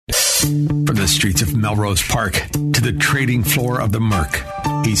From the streets of Melrose Park to the trading floor of the Merc,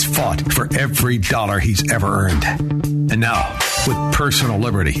 he's fought for every dollar he's ever earned. And now, with personal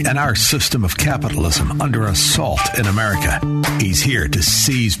liberty and our system of capitalism under assault in America, he's here to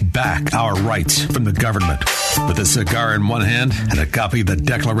seize back our rights from the government. With a cigar in one hand and a copy of the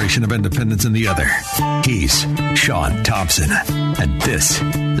Declaration of Independence in the other, he's Sean Thompson. And this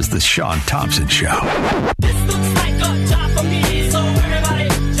is The Sean Thompson Show. This looks like a job for me, so everybody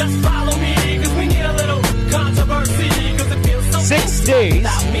just follow me, because we need a little controversy, because it feels so 6 days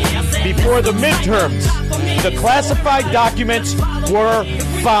before the midterms, the classified documents were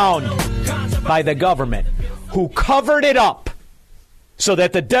found by the government, who covered it up so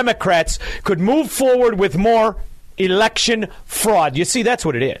that the Democrats could move forward with more election fraud. You see, that's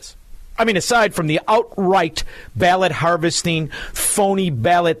what it is. I mean, aside from the outright ballot harvesting, phony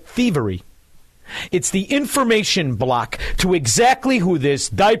ballot thievery, it's the information block to exactly who this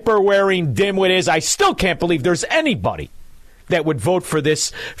diaper-wearing dimwit is. I still can't believe there's anybody that would vote for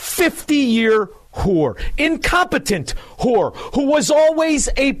this 50-year whore, incompetent whore, who was always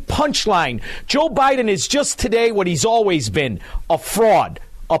a punchline. Joe Biden is just today what he's always been, a fraud,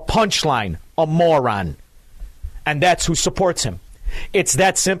 a punchline, a moron. And that's who supports him. It's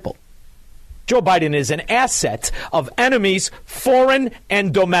that simple. Joe Biden is an asset of enemies, foreign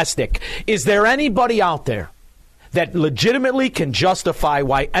and domestic. Is there anybody out there that legitimately can justify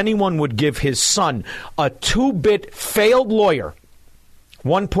why anyone would give his son, a two-bit failed lawyer,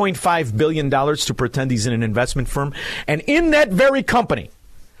 $1.5 billion to pretend he's in an investment firm? And in that very company,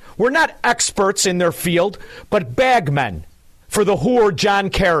 we're not experts in their field, but bagmen for the whore John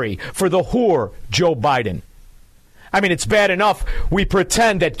Kerry, for the whore Joe Biden. I mean, it's bad enough we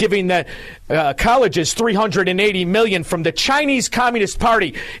pretend that giving the colleges $380 million from the Chinese Communist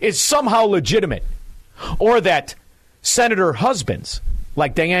Party is somehow legitimate, or that senator husbands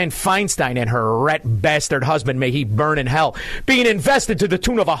like Dianne Feinstein and her rat bastard husband, may he burn in hell, being invested to the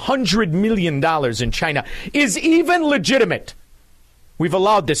tune of $100 million in China is even legitimate. We've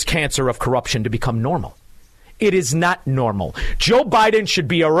allowed this cancer of corruption to become normal. It is not normal. Joe Biden should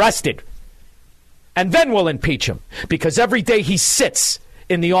be arrested. And then we'll impeach him, because every day he sits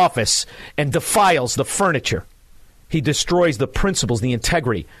in the office and defiles the furniture, he destroys the principles, the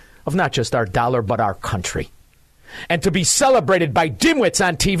integrity of not just our dollar, but our country. And to be celebrated by dimwits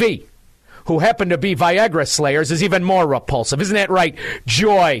on TV who happen to be Viagra slayers is even more repulsive. Isn't that right,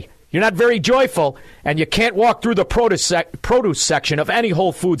 Joy? You're not very joyful, and you can't walk through the produce section of any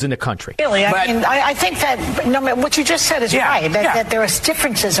Whole Foods in the country. Really, I think that what you just said is right, that there are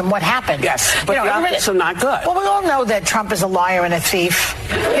differences in what happened. Yes, but the optics are not good. Well, we all know that Trump is a liar and a thief,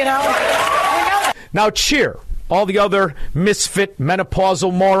 We know that. Now cheer, all the other misfit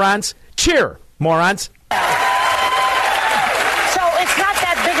menopausal morons. Cheer, morons. So it's not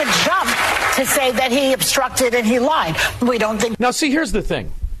that big a jump to say that he obstructed and he lied. We don't think. Now, see, here's the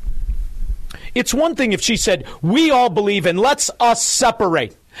thing. It's one thing if she said, we all believe and let's us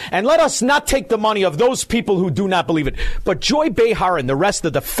separate. And let us not take the money of those people who do not believe it. But Joy Behar and the rest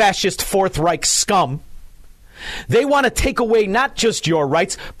of the fascist Fourth Reich scum, they want to take away not just your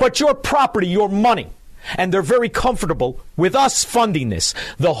rights, but your property, your money. And they're very comfortable with us funding this.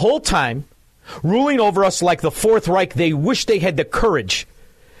 The whole time, ruling over us like the Fourth Reich they wish they had the courage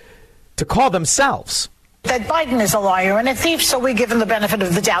to call themselves. That Biden is a liar and a thief, so we give him the benefit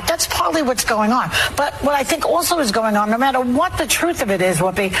of the doubt. That's partly what's going on. But what I think also is going on, no matter what the truth of it is,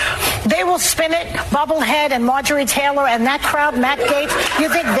 Whoopi, they will spin it, Bubblehead and Marjorie Taylor and that crowd, Matt Gaetz. You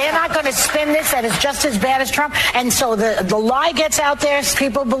think they're not going to spin this, that it's just as bad as Trump? And so the lie gets out there,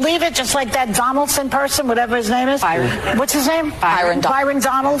 people believe it, just like that Donaldson person, whatever his name is. Byron. What's his name? Byron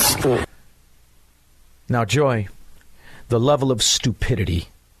Donalds. Now, Joy, the level of stupidity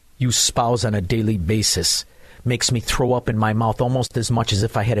you espouse on a daily basis makes me throw up in my mouth almost as much as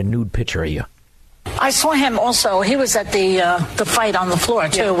if I had a nude picture of you. I saw him also. He was at the fight on the floor,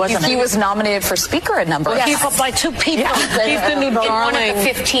 too, wasn't he? He was nominated for Speaker a number of times. By two people. Yeah. He's the new darling.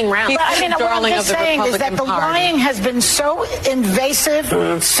 15 rounds. But, what I'm just saying is that the lying has been so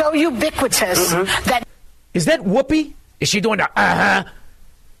invasive, so ubiquitous, that... Is that Whoopi? Is she doing the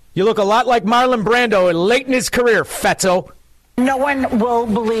You look a lot like Marlon Brando late in his career, fatso. No one will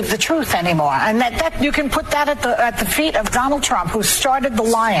believe the truth anymore. And that you can put that at the feet of Donald Trump, who started the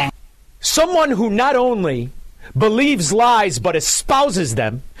lying. Someone who not only believes lies but espouses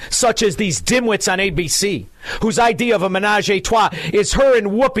them, such as these dimwits on ABC, whose idea of a menage a trois is her and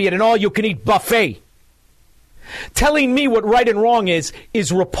Whoopi at an all-you-can-eat buffet. Telling me what right and wrong is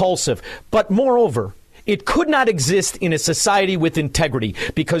repulsive. But moreover, it could not exist in a society with integrity,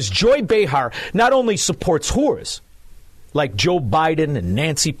 because Joy Behar not only supports whores, like Joe Biden and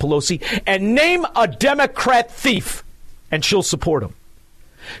Nancy Pelosi, and name a Democrat thief, and she'll support him.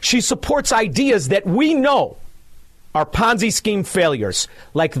 She supports ideas that we know are Ponzi scheme failures,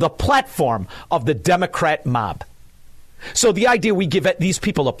 like the platform of the Democrat mob. So the idea we give these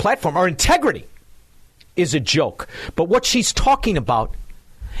people a platform or integrity is a joke. But what she's talking about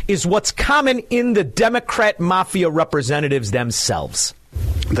is what's common in the Democrat mafia representatives themselves.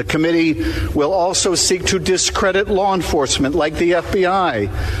 The committee will also seek to discredit law enforcement like the FBI,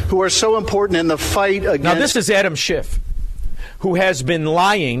 who are so important in the fight against... Now, this is Adam Schiff, who has been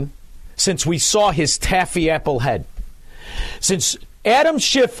lying since we saw his taffy apple head. Since Adam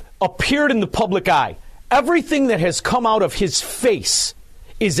Schiff appeared in the public eye, everything that has come out of his face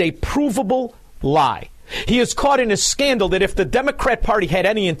is a provable lie. He is caught in a scandal that if the Democrat Party had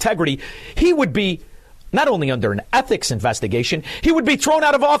any integrity, he would be not only under an ethics investigation, he would be thrown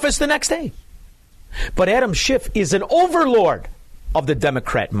out of office the next day. But Adam Schiff is an overlord of the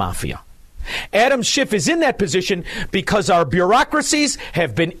Democrat mafia. Adam Schiff is in that position because our bureaucracies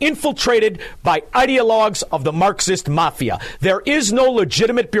have been infiltrated by ideologues of the Marxist mafia. There is no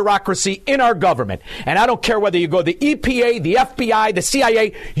legitimate bureaucracy in our government. And I don't care whether you go the EPA, the FBI, the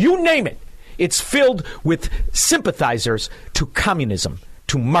CIA, you name it. It's filled with sympathizers to communism,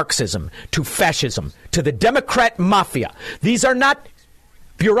 to Marxism, to fascism, to the Democrat mafia. These are not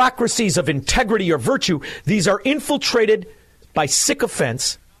bureaucracies of integrity or virtue. These are infiltrated by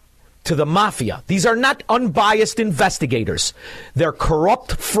sycophants to the mafia. These are not unbiased investigators. They're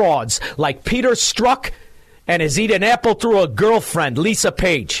corrupt frauds like Peter Strzok and has eaten an apple through a girlfriend, Lisa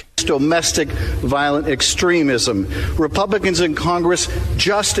Page. Domestic violent extremism. Republicans in Congress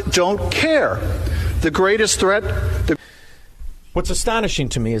just don't care. The greatest threat... What's astonishing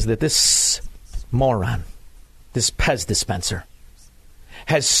to me is that this moron, this Pez dispenser,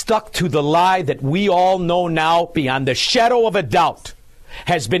 has stuck to the lie that we all know now beyond the shadow of a doubt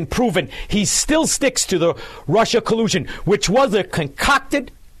has been proven. He still sticks to the Russia collusion, which was a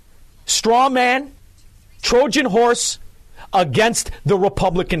concocted straw man, Trojan horse against the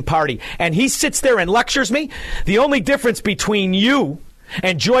Republican Party. And he sits there and lectures me. The only difference between you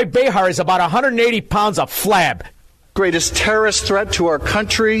and Joy Behar is about 180 pounds of flab. Greatest terrorist threat to our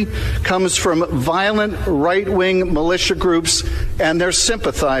country comes from violent right-wing militia groups and their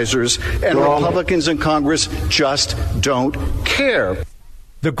sympathizers, and Republicans in Congress just don't care.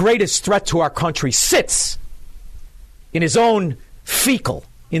 The greatest threat to our country sits in his own fecal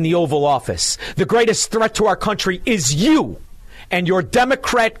in the Oval Office. The greatest threat to our country is you and your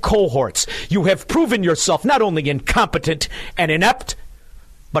Democrat cohorts. You have proven yourself not only incompetent and inept,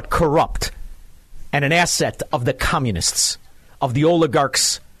 but corrupt and an asset of the communists, of the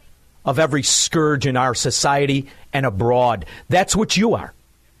oligarchs, of every scourge in our society and abroad. That's what you are.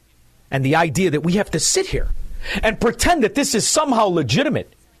 And the idea that we have to sit here and pretend that this is somehow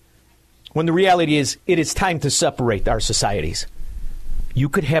legitimate, when the reality is it is time to separate our societies. You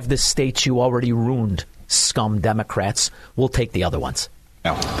could have the states you already ruined, scum Democrats. We'll take the other ones.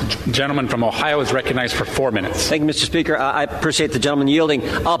 No. The gentleman from Ohio is recognized for 4 minutes. Thank you, Mr. Speaker. I appreciate the gentleman yielding.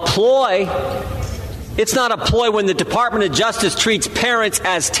 A ploy. It's not a ploy when the Department of Justice treats parents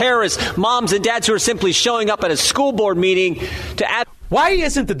as terrorists, moms and dads who are simply showing up at a school board meeting to add. Why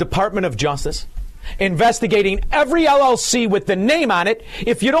isn't the Department of Justice investigating every LLC with the name on it?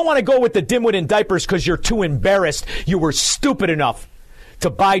 If you don't want to go with the dimwit in diapers because you're too embarrassed, you were stupid enough to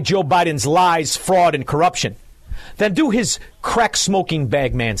buy Joe Biden's lies, fraud, and corruption, then do his crack-smoking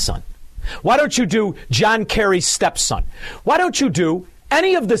bagman son. Why don't you do John Kerry's stepson? Why don't you do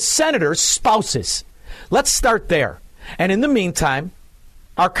any of the senators' spouses? Let's start there. And in the meantime,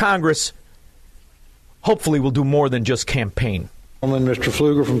 our Congress hopefully will do more than just campaign. Mr.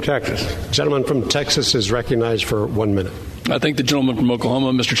 Pfluger from Texas. The gentleman from Texas is recognized for 1 minute. I thank the gentleman from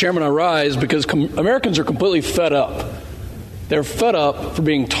Oklahoma. Mr. Chairman, I rise because Americans are completely fed up. They're fed up for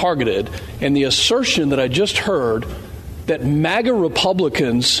being targeted. And the assertion that I just heard that MAGA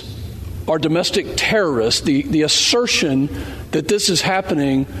Republicans are domestic terrorists, the assertion that this is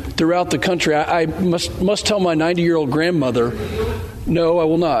happening throughout the country, I must tell my 90-year-old grandmother, no, I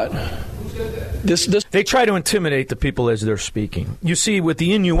will not. They try to intimidate the people as they're speaking. You see, what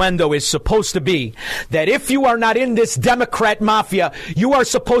the innuendo is supposed to be, that if you are not in this Democrat mafia, you are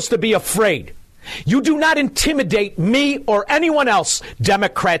supposed to be afraid. You do not intimidate me or anyone else,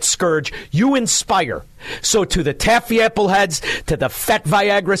 Democrat scourge. You inspire. So to the taffy apple heads, to the fat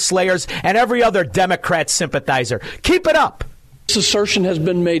Viagra slayers, and every other Democrat sympathizer, keep it up. This assertion has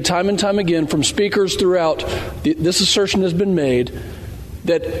been made time and time again from speakers throughout. This assertion has been made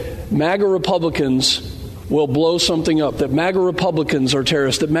that MAGA Republicans will blow something up, that MAGA Republicans are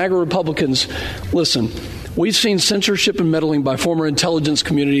terrorists, that MAGA Republicans... Listen, We've seen censorship and meddling by former intelligence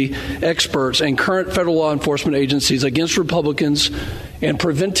community experts and current federal law enforcement agencies against Republicans and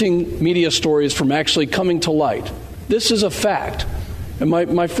preventing media stories from actually coming to light. This is a fact. And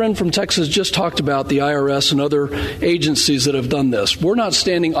my friend from Texas just talked about the IRS and other agencies that have done this. We're not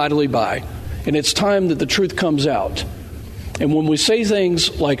standing idly by, and it's time that the truth comes out. And when we say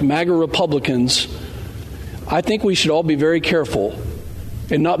things like MAGA Republicans, I think we should all be very careful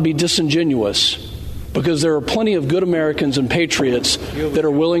and not be disingenuous, because there are plenty of good Americans and patriots that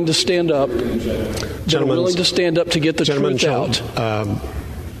are willing to stand up, to get the truth out.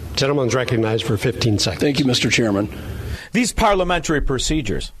 Gentleman's recognized for 15 seconds. Thank you, Mr. Chairman. These parliamentary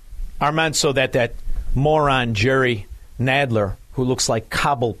procedures are meant so that moron Jerry Nadler, who looks like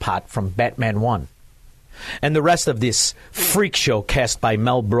Cobblepot from Batman 1, and the rest of this freak show cast by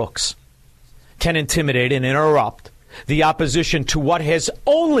Mel Brooks can intimidate and interrupt the opposition to what has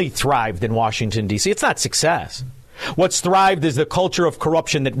only thrived in Washington, D.C. It's not success. What's thrived is the culture of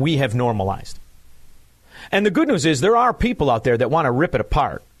corruption that we have normalized. And the good news is there are people out there that want to rip it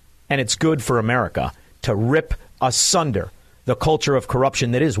apart, and it's good for America to rip asunder the culture of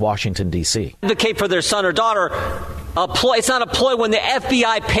corruption that is Washington, D.C. Advocate for their son or daughter. It's not a ploy when the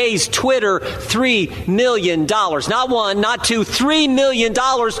FBI pays Twitter $3 million. Not one, not two, $3 million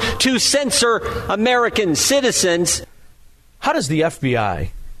to censor American citizens. How does the FBI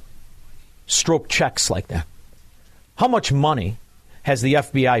stroke checks like that? How much money has the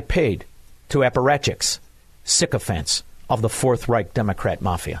FBI paid to apparatchiks, sycophants of the Fourth Reich Democrat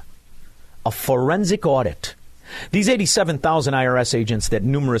Mafia? A forensic audit. These 87,000 IRS agents that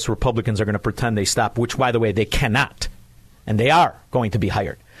numerous Republicans are going to pretend they stop, which, by the way, they cannot, and they are going to be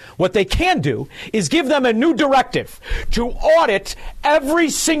hired. What they can do is give them a new directive to audit every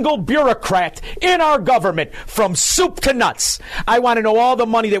single bureaucrat in our government from soup to nuts. I want to know all the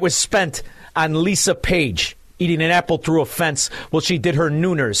money that was spent on Lisa Page eating an apple through a fence while she did her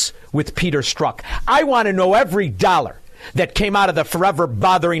nooners with Peter Strzok. I want to know every dollar that came out of the forever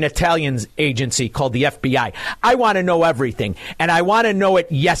bothering Italians agency called the FBI. I want to know everything, and I want to know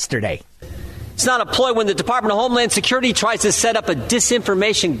it yesterday. It's not a ploy when the Department of Homeland Security tries to set up a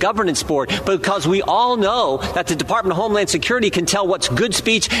disinformation governance board, because we all know that the Department of Homeland Security can tell what's good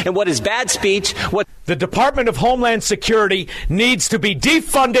speech and what is bad speech. The Department of Homeland Security needs to be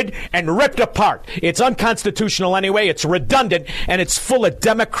defunded and ripped apart. It's unconstitutional anyway, it's redundant, and it's full of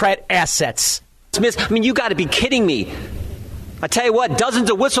Democrat assets. I mean, you got to be kidding me. I tell you what, dozens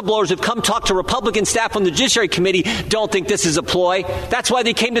of whistleblowers have come talk to Republican staff on the Judiciary Committee, don't think this is a ploy. That's why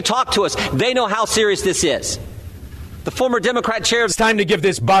they came to talk to us. They know how serious this is. The former Democrat chair... It's time to give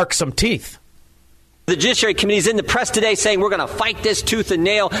this bark some teeth. The Judiciary Committee is in the press today saying we're going to fight this tooth and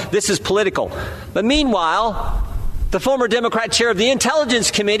nail. This is political. But meanwhile, the former Democrat chair of the Intelligence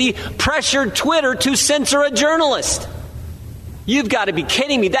Committee pressured Twitter to censor a journalist. You've got to be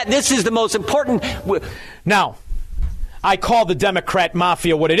kidding me. This is the most important... Now, I call the Democrat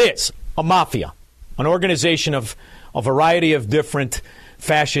mafia what it is, a mafia, an organization of a variety of different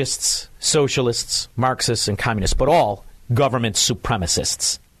fascists, socialists, Marxists, and communists, but all government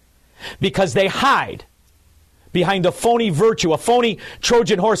supremacists. Because they hide behind a phony virtue, a phony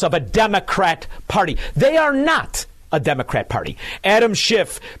Trojan horse of a Democrat party. They are not a Democrat party. Adam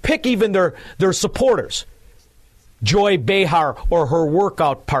Schiff, pick even their supporters. Joy Behar or her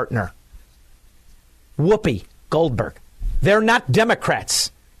workout partner, Whoopi Goldberg. They're not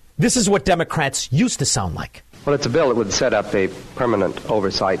Democrats. This is what Democrats used to sound like. Well, it's a bill that would set up a permanent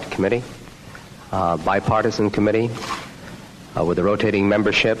oversight committee, bipartisan committee, with a rotating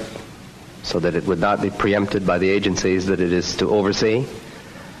membership so that it would not be preempted by the agencies that it is to oversee,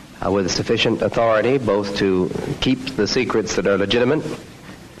 with sufficient authority both to keep the secrets that are legitimate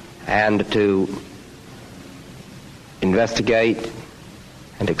and to investigate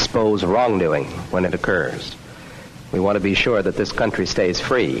and expose wrongdoing when it occurs. We want to be sure that this country stays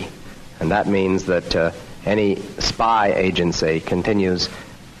free, and that means that any spy agency continues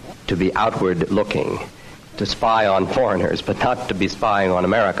to be outward looking, to spy on foreigners, but not to be spying on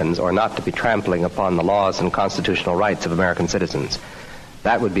Americans or not to be trampling upon the laws and constitutional rights of American citizens.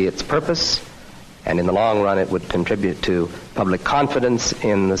 That would be its purpose, and in the long run it would contribute to public confidence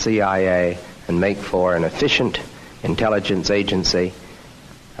in the CIA and make for an efficient intelligence agency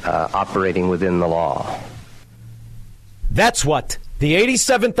operating within the law. That's what the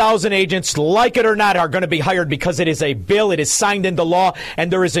 87,000 agents, like it or not, are going to be hired because it is a bill, it is signed into law,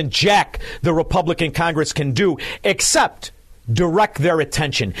 and there isn't jack the Republican Congress can do except direct their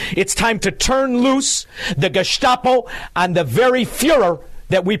attention. It's time to turn loose the Gestapo on the very Fuhrer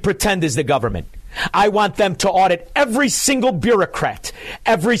that we pretend is the government. I want them to audit every single bureaucrat,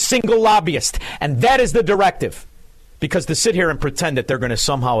 every single lobbyist. And that is the directive. Because to sit here and pretend that they're going to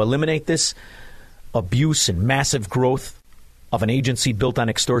somehow eliminate this abuse and massive growth of an agency built on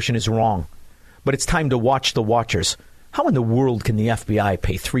extortion is wrong. But it's time to watch the watchers. How in the world can the FBI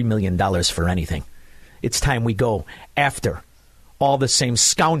pay $3 million for anything? It's time we go after all the same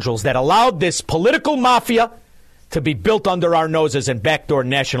scoundrels that allowed this political mafia to be built under our noses and backdoor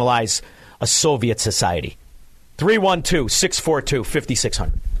nationalize a Soviet society.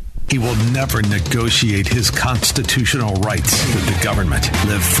 312-642-5600. He will never negotiate his constitutional rights with the government.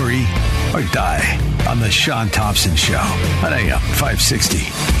 Live free or die on the Sean Thompson Show on AM 560.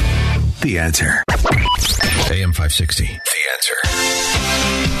 The Answer. AM 560. The Answer.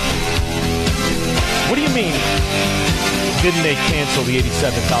 What do you mean? Didn't they cancel the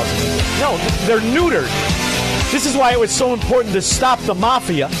 87,000? No, they're neutered. This is why it was so important to stop the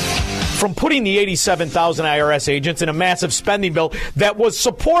mafia from putting the 87,000 IRS agents in a massive spending bill that was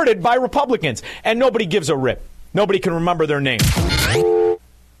supported by Republicans. And nobody gives a rip. Nobody can remember their name.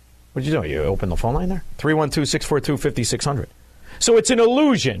 What did you do? You open the phone line there? 312-642-5600. So it's an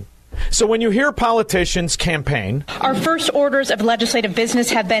illusion. So when you hear politicians campaign... Our first orders of legislative business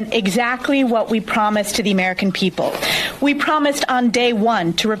have been exactly what we promised to the American people. We promised on day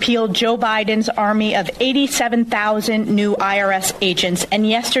one to repeal Joe Biden's army of 87,000 new IRS agents, and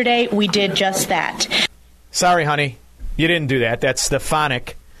yesterday we did just that. Sorry, honey. You didn't do that. That's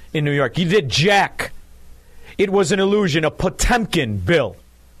Stefanik in New York. You did jack. It was an illusion, a Potemkin bill.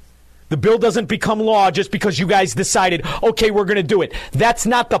 The bill doesn't become law just because you guys decided, okay, we're going to do it. That's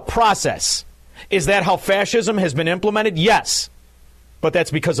not the process. Is that how fascism has been implemented? Yes. But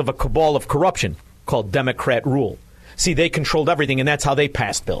that's because of a cabal of corruption called Democrat rule. See, they controlled everything, and that's how they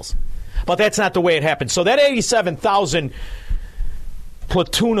passed bills. But that's not the way it happened. So that 87,000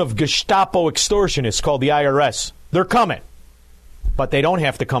 platoon of Gestapo extortionists called the IRS, they're coming. But they don't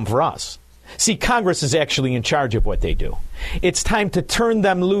have to come for us. See, Congress is actually in charge of what they do. It's time to turn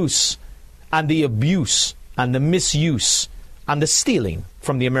them loose on the abuse, on the misuse, on the stealing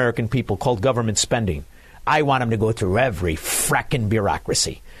from the American people called government spending. I want them to go through every fracking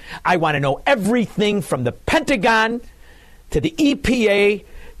bureaucracy. I want to know everything from the Pentagon to the EPA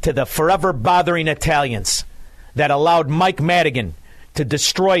to the forever bothering Italians that allowed Mike Madigan to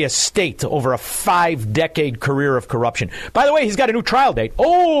destroy a state over a 5-decade career of corruption. By the way, he's got a new trial date.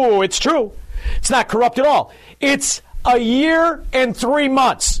 Oh, it's true. It's not corrupt at all. It's a year and 3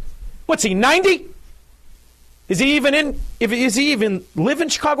 months. What's he, 90? Is he even live in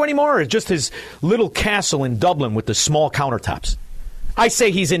Chicago anymore, or is just his little castle in Dublin with the small countertops? I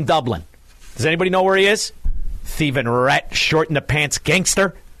say he's in Dublin. Does anybody know where he is? Thieving rat, short in the pants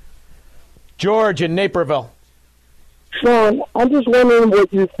gangster. George in Naperville. Sean, I'm just wondering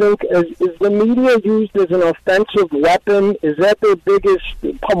what you think. Is the media used as an offensive weapon? Is that their biggest,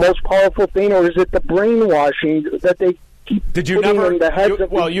 most powerful thing, or is it the brainwashing that they keep putting in the heads of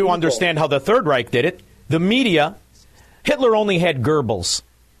people? You understand how the Third Reich did it. The media, Hitler only had Goebbels.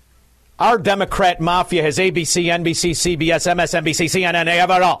 Our Democrat mafia has ABC, NBC, CBS, MSNBC, CNN, they have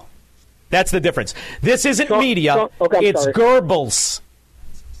it all. That's the difference. This isn't media, it's Goebbels.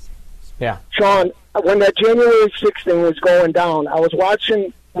 Yeah. Sean, when that January 6th thing was going down, I was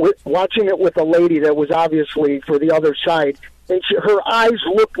watching it with a lady that was obviously for the other side, and her eyes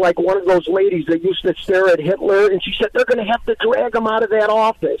looked like one of those ladies that used to stare at Hitler, and she said they're going to have to drag him out of that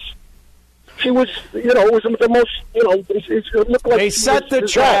office. She was, it was the most, it looked like... They set the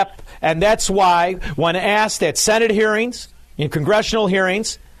trap, and that's why when asked at Senate hearings, in congressional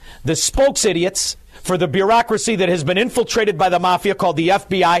hearings, the spokes-idiots for the bureaucracy that has been infiltrated by the mafia called the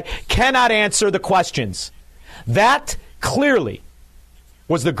FBI cannot answer the questions. That clearly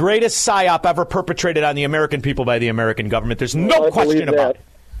was the greatest psyop ever perpetrated on the American people by the American government. There's no question about it.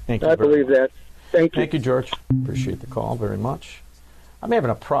 Thank you. I believe that. Thank you. Thank you, George. Appreciate the call very much. I'm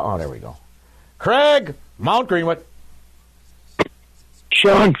having a problem. Oh, there we go. Craig, Mount Greenwood.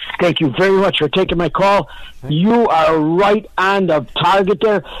 Sean, thank you very much for taking my call. You are right on the target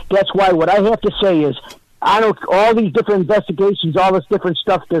there. That's why what I have to say is, all these different investigations, all this different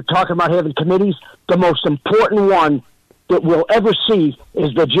stuff they're talking about having committees, the most important one that we'll ever see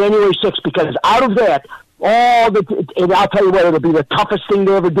is the January 6th, because out of that, and I'll tell you what, it'll be the toughest thing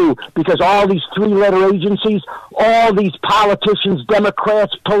to ever do, because all these 3-letter agencies, all these politicians,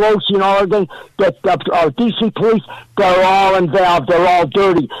 Democrats, Pelosi, and all of them, D.C. police, they're all involved. They're all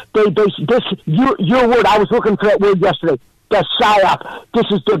dirty. Your word, I was looking for that word yesterday, the PSYOP. This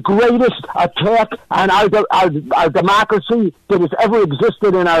is the greatest attack on our democracy that has ever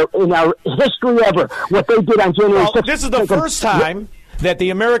existed in our history ever. What they did on January 6th. This is the first time that the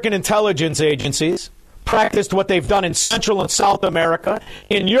American intelligence agencies practiced what they've done in Central and South America,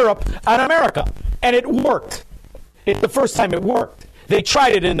 in Europe, on America. And it worked. It's the first time it worked. They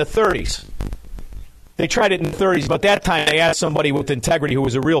tried it in the 30s. But that time they asked somebody with integrity who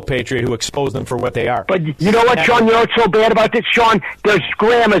was a real patriot who exposed them for what they are. But you know what, Sean? You know what's so bad about this, Sean? There's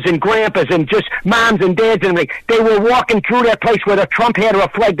grandmas and grandpas and just moms and dads and everything. They were walking through that place where the Trump had a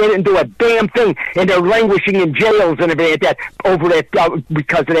flag. They didn't do a damn thing, and they're languishing in jails and everything like that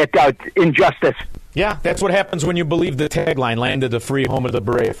because of that injustice. Yeah, that's what happens when you believe the tagline, "Land of the free, home of the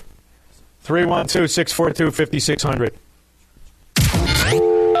brave." 312-642-5600.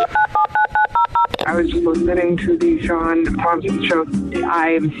 I was listening to the Sean Thompson show. I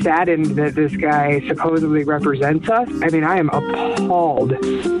am saddened that this guy supposedly represents us. I mean, I am appalled.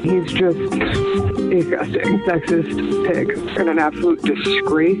 He's just disgusting, sexist pig, and an absolute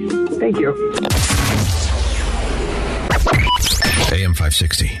disgrace. Thank you. AM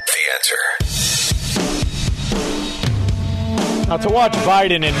 560, The Answer. Now, to watch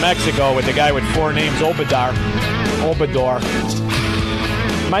Biden in Mexico with the guy with 4 names, Obrador.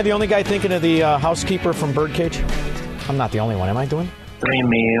 Am I the only guy thinking of the housekeeper from Birdcage? I'm not the only one, am I doing? Bring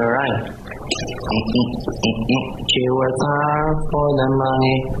me right. She works hard for the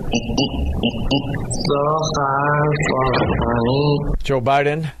money. So hard for the money. Joe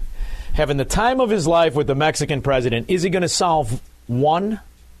Biden having the time of his life with the Mexican president. Is he going to solve one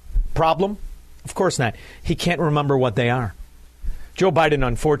problem? Of course not. He can't remember what they are. Joe Biden,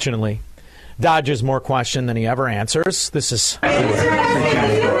 unfortunately, dodges more questions than he ever answers. This is...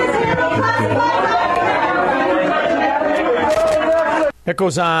 It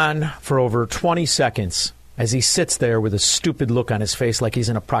goes on for over 20 seconds as he sits there with a stupid look on his face like he's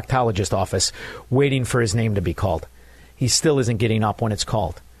in a proctologist office waiting for his name to be called. He still isn't getting up when it's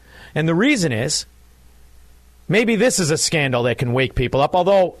called. And the reason is, maybe this is a scandal that can wake people up,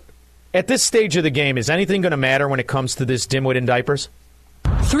 although at this stage of the game, is anything going to matter when it comes to this dimwit in diapers?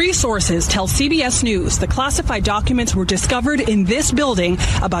 3 sources tell CBS News the classified documents were discovered in this building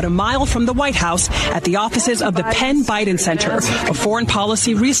about a mile from the White House at the offices of the Penn Biden Center, a foreign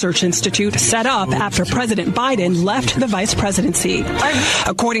policy research institute set up after President Biden left the vice presidency.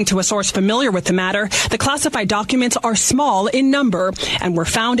 According to a source familiar with the matter, the classified documents are small in number and were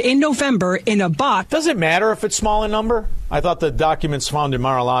found in November in a box. Does it matter if it's small in number? I thought the documents found in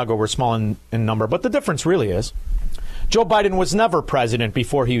Mar-a-Lago were small in number, but the difference really is Joe Biden was never president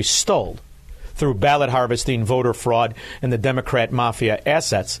before he stole, through ballot harvesting, voter fraud, and the Democrat mafia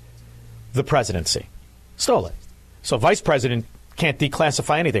assets, the presidency. Stole it. So vice president can't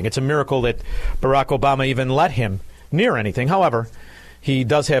declassify anything. It's a miracle that Barack Obama even let him near anything. However, he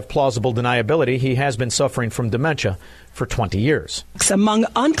does have plausible deniability. He has been suffering from dementia for 20 years. Among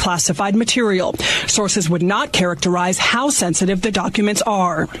unclassified material, sources would not characterize how sensitive the documents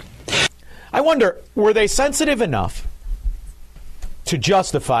are. I wonder, were they sensitive enough to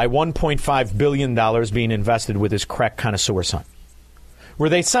justify $1.5 billion being invested with his crack connoisseur son? Were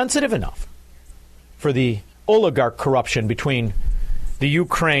they sensitive enough for the oligarch corruption between the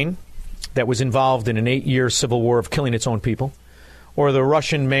Ukraine that was involved in an 8-year civil war of killing its own people, or the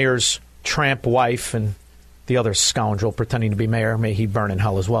Russian mayor's tramp wife and the other scoundrel pretending to be mayor? May he burn in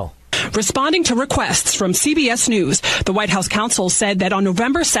hell as well. Responding to requests from CBS News, the White House counsel said that on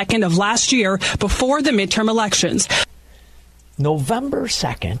November 2nd of last year, before the midterm elections, November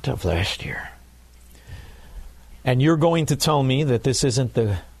 2nd of last year. And you're going to tell me that this isn't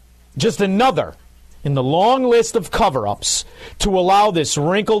just another in the long list of cover-ups to allow this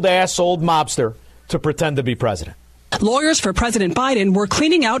wrinkled-ass old mobster to pretend to be president? Lawyers for President Biden were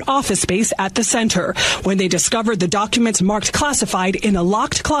cleaning out office space at the center when they discovered the documents marked classified in a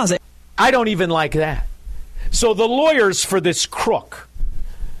locked closet. I don't even like that. So the lawyers for this crook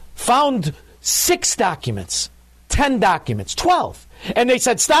found 6 documents, 10 documents, 12. And they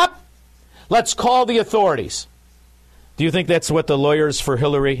said, stop, let's call the authorities. Do you think that's what the lawyers for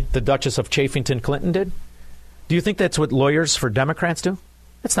Hillary, the Duchess of Chafington Clinton, did? Do you think that's what lawyers for Democrats do?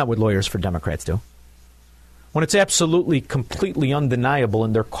 That's not what lawyers for Democrats do. When it's absolutely, completely undeniable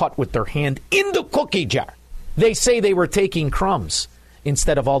and they're caught with their hand in the cookie jar, they say they were taking crumbs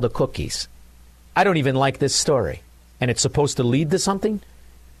instead of all the cookies. I don't even like this story. And it's supposed to lead to something?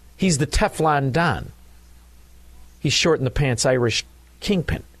 He's the Teflon Don. He's short in the pants Irish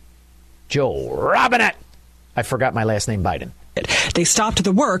kingpin. Joe Robinette. I forgot my last name, Biden. They stopped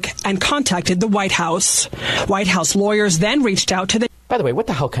the work and contacted the White House. White House lawyers then reached out to the... By the way, what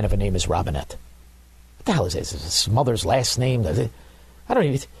the hell kind of a name is Robinette? What the hell is this? Is his mother's last name? I don't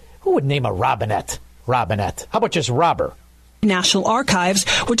even... Who would name a Robinette? Robinette. How about just Robber? National Archives,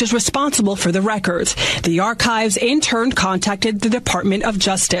 which is responsible for the records. The archives, in turn, contacted the Department of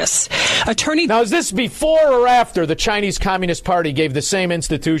Justice. Now, is this before or after the Chinese Communist Party gave the same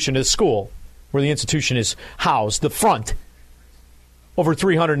institution, a school, where the institution is housed, the front, over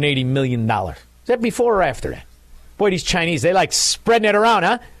 $380 million? Is that before or after that? Boy, these Chinese, they like spreading it around,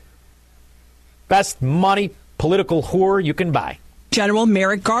 huh? Best money, political whore you can buy. General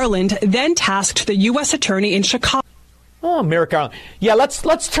Merrick Garland then tasked the U.S. Attorney in Chicago. Oh, Merrick Garland. Yeah,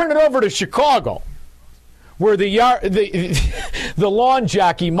 let's turn it over to Chicago, where the lawn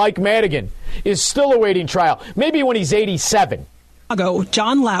jockey Mike Madigan is still awaiting trial. Maybe when he's 87.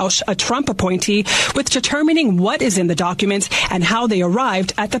 John Lausch, a Trump appointee, with determining what is in the documents and how they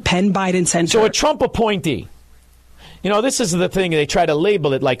arrived at the Penn Biden Center. So a Trump appointee. You know, this is the thing. They try to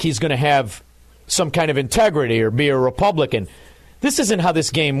label it like he's going to have some kind of integrity or be a Republican. This isn't how this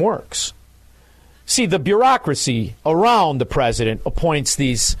game works. See, the bureaucracy around the president appoints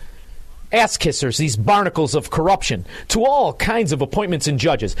these ass-kissers, these barnacles of corruption, to all kinds of appointments and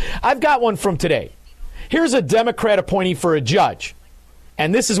judges. I've got one from today. Here's a Democrat appointee for a judge,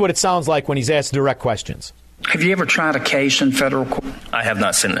 and this is what it sounds like when he's asked direct questions. Have you ever tried a case in federal court? I have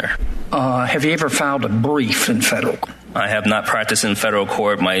not seen there. Have you ever filed a brief in federal court? I have not practiced in federal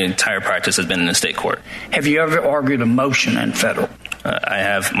court. My entire practice has been in the state court. Have you ever argued a motion in federal? I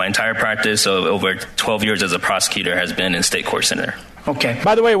have. My entire practice of over 12 years as a prosecutor has been in state court, Senator. Okay.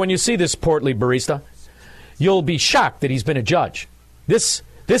 By the way, when you see this portly barista, you'll be shocked that he's been a judge. This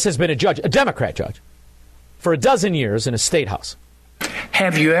has been a judge, a Democrat judge, for a dozen years in a state house.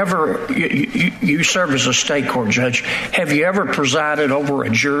 Have you ever, you serve as a state court judge, have you ever presided over a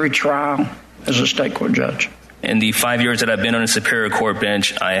jury trial as a state court judge? In the 5 years that I've been on a Superior Court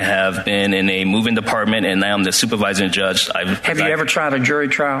bench, I have been in a moving department, and now I'm the supervising judge. Have you ever tried a jury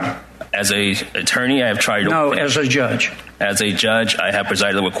trial? As a attorney, I have tried. No, as a judge. As a judge, I have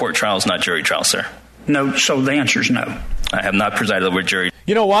presided over court trials, not jury trials, sir. No, so the answer is no. I have not presided over jury.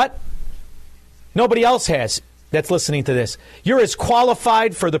 You know what? Nobody else has that's listening to this. You're as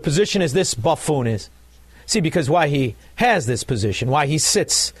qualified for the position as this buffoon is. See, because why he has this position, why he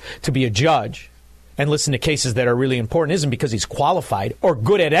sits to be a judge and listen to cases that are really important, isn't because he's qualified or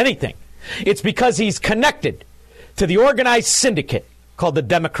good at anything. It's because he's connected to the organized syndicate called the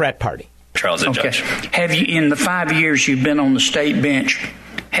Democrat Party. Charles, a judge. Have you, in the 5 years you've been on the state bench,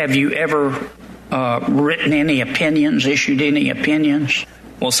 have you ever written any opinions, issued any opinions?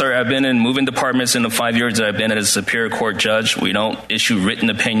 Well, sir, I've been in moving departments in the 5 years that I've been as a Superior Court judge. We don't issue written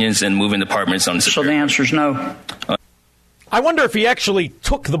opinions in moving departments on the Superior. So the answer is no. I wonder if he actually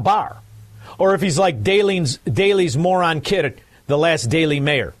took the bar, or if he's like Daley's moron kid, the last Daley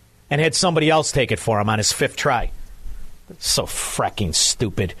mayor, and had somebody else take it for him on his fifth try. So fracking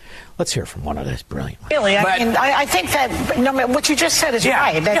stupid. Let's hear from one of those brilliant ones. Really, I think that what you just said is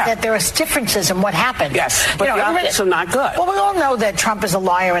right, that there are differences in what happened. Yes, but the optics are not good. Well, we all know that Trump is a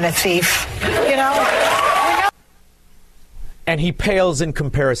liar and a thief, you know? And he pales in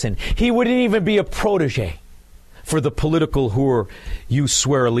comparison. He wouldn't even be a protege for the political whore you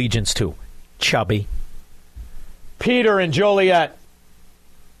swear allegiance to. Chubby. Peter and Joliet.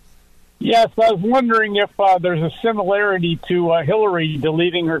 Yes, I was wondering if there's a similarity to Hillary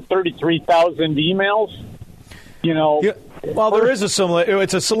deleting her 33,000 emails. You know, yeah, well, there is a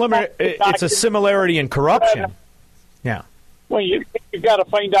It's a similarity in corruption. Yeah. Well, you've got to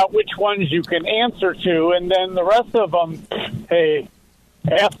find out which ones you can answer to, and then the rest of them, hey,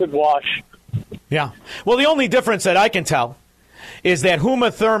 acid wash. Yeah. Well, the only difference that I can tell is that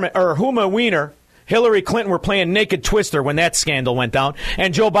Huma Weiner, Hillary Clinton were playing Naked Twister when that scandal went down,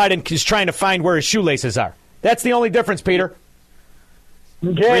 and Joe Biden is trying to find where his shoelaces are. That's the only difference, Peter.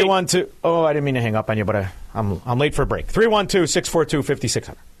 Okay. 312. Oh, I didn't mean to hang up on you, but I'm late for a break.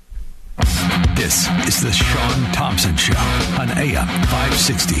 312-642-5600. This is the Sean Thompson Show on AM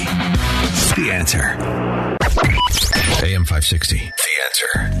 560. The Answer. AM 560. The Answer.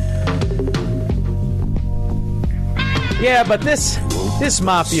 Yeah, but this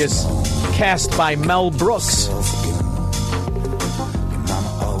mafia's cast by Mel Brooks.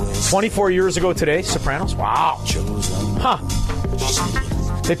 24 years ago today, Sopranos. Wow. Huh.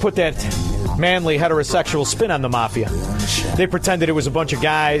 They put that manly heterosexual spin on the mafia. They pretended it was a bunch of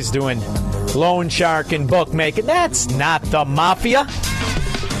guys doing loan shark and bookmaking. That's not the mafia.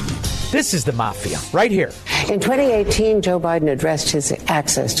 This is the mafia right here. In 2018, Joe Biden addressed his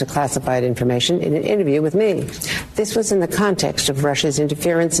access to classified information in an interview with me. This was in the context of Russia's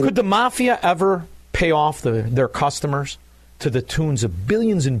interference. Could the mafia ever pay off their customers to the tunes of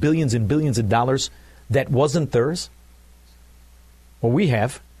billions and billions and billions of dollars that wasn't theirs? Well, we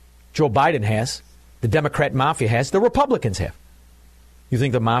have. Joe Biden has. the Democrat mafia has, the Republicans have. You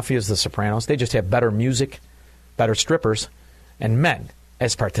think the mafia is the Sopranos? They just have better music, better strippers, and men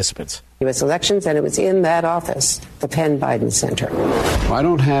as participants. U.S. elections, and it was in that office, the Penn Biden Center. I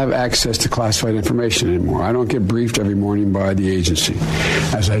don't have access to classified information anymore. I don't get briefed every morning by the agency,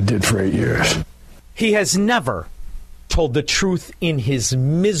 as I did for 8 years. He has never told the truth in his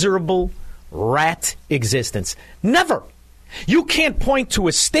miserable rat existence. Never. You can't point to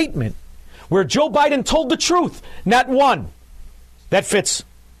a statement where Joe Biden told the truth. Not one. That fits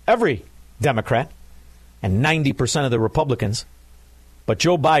every Democrat and 90% of the Republicans. But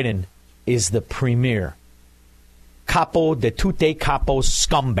Joe Biden is the premier capo de tutte capos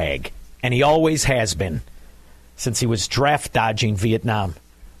scumbag. And he always has been since he was draft dodging Vietnam.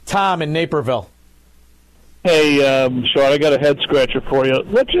 Tom in Naperville. Hey, Sean, I got a head scratcher for you.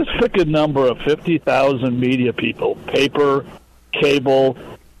 Let's just pick a number of 50,000 media people, paper, cable,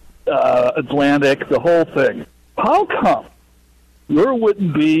 Atlantic, the whole thing. How come there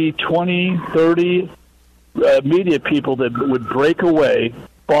wouldn't be 20, 30 media people that would break away,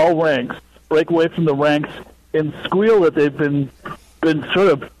 fall ranks, break away from the ranks, and squeal that they've been sort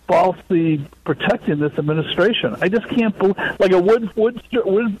of falsely protecting this administration? I just can't believe, like a Woodward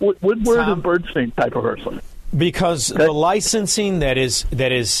and Bernstein type of person. Because the licensing that is,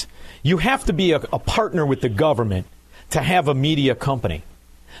 you have to be a partner with the government to have a media company.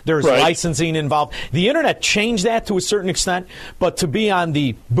 There's licensing involved. The internet changed that to a certain extent, but to be on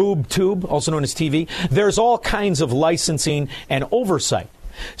the boob tube, also known as TV, there's all kinds of licensing and oversight.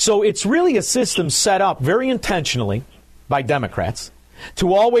 So it's really a system set up very intentionally by Democrats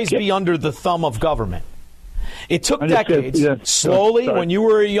to always be under the thumb of government. It took decades. Slowly, when you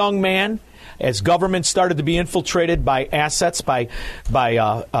were a young man, as government started to be infiltrated by assets, by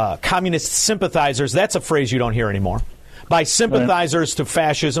communist sympathizers, that's a phrase you don't hear anymore, by sympathizers to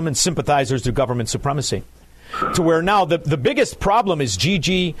fascism and sympathizers to government supremacy, to where now the biggest problem is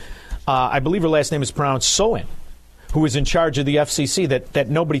Gigi, I believe her last name is pronounced Soin, who is in charge of the FCC that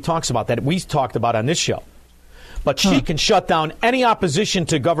nobody talks about, that we talked about on this show. But she can shut down any opposition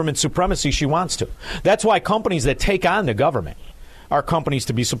to government supremacy she wants to. That's why companies that take on the government are companies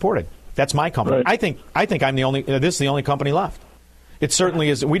to be supported. That's my company. I think I'm the only. This is the only company left. It certainly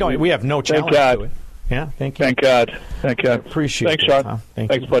is. We have no challenge to it. Yeah, thank you. Thank God. Appreciate it. Thanks, Sean.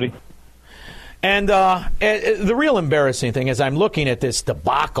 Thanks, buddy. And the real embarrassing thing is I'm looking at this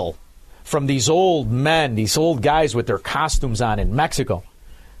debacle from these old men, these old guys with their costumes on in Mexico.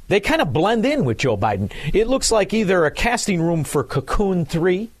 They kind of blend in with Joe Biden. It looks like either a casting room for Cocoon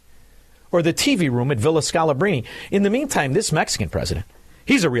 3 or the TV room at Villa Scalabrini. In the meantime, this Mexican president,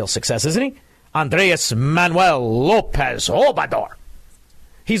 he's a real success, isn't he? Andrés Manuel López Obrador.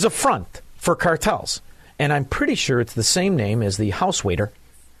 He's a front for cartels. And I'm pretty sure it's the same name as the house waiter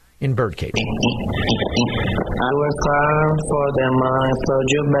in Birdcage. I work hard for the money, so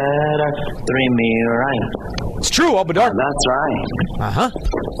you better treat me right. It's true, Obrador. That's right. Uh-huh.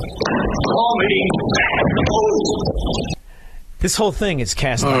 Call me. This whole thing is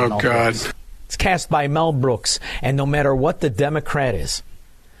cast by Mel Brooks. It's cast by Mel Brooks. And no matter what the Democrat is,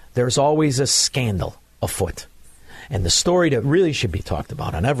 there's always a scandal afoot. And the story that really should be talked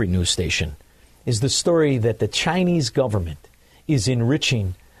about on every news station is the story that the Chinese government is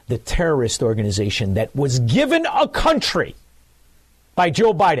enriching the terrorist organization that was given a country by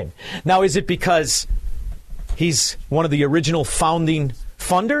Joe Biden. Now, is it because he's one of the original founding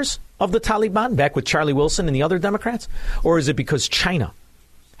funders of the Taliban, back with Charlie Wilson and the other Democrats? Or is it because China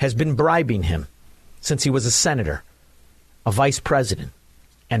has been bribing him since he was a senator, a vice president,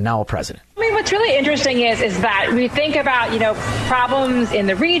 and now a president? I mean, what's really interesting is that we think about, problems in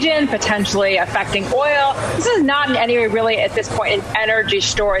the region potentially affecting oil. This is not in any way really at this point an energy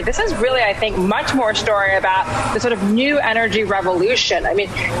story. This is really, I think, much more a story about the sort of new energy revolution. I mean,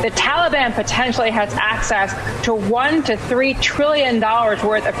 the Taliban potentially has access to $1 to $3 trillion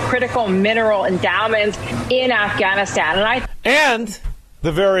worth of critical mineral endowments in Afghanistan. And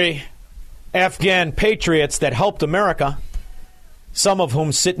the very Afghan patriots that helped America, some of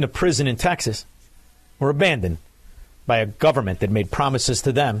whom sit in a prison in Texas, were abandoned by a government that made promises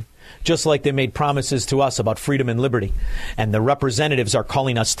to them, just like they made promises to us about freedom and liberty. And the representatives are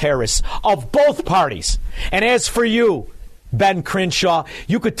calling us terrorists of both parties. And as for you, Ben Crenshaw,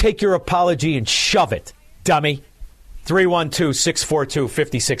 you could take your apology and shove it, dummy.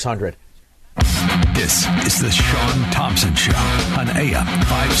 312-642-5600. This is the Sean Thompson Show on AM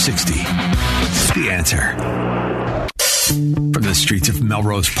 560. The Answer. From the streets of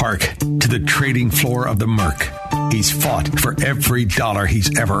Melrose Park to the trading floor of the Merc, he's fought for every dollar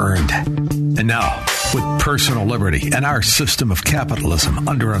he's ever earned. And now, with personal liberty and our system of capitalism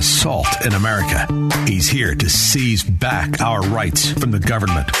under assault in America, he's here to seize back our rights from the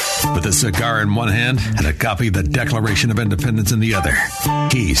government. With a cigar in one hand and a copy of the Declaration of Independence in the other,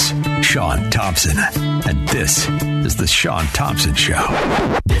 he's Sean Thompson. And this is The Sean Thompson Show.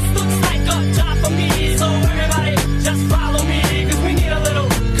 This looks like a job for me, so everybody just follow me, because we need a little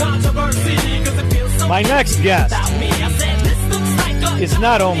controversy, because it feels so. My next guest is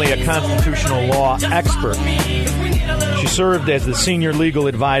not only a constitutional law expert. She served as the senior legal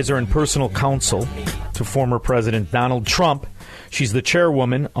advisor and personal counsel to former President Donald Trump. She's the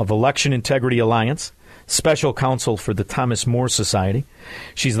chairwoman of Election Integrity Alliance, special counsel for the Thomas More Society.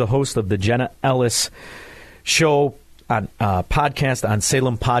 She's the host of the Jenna Ellis Show on podcast on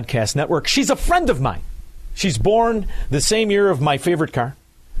Salem Podcast Network. She's a friend of mine. She's born the same year of my favorite car,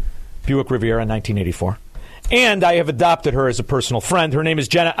 Buick Riviera, 1984. And I have adopted her as a personal friend. Her name is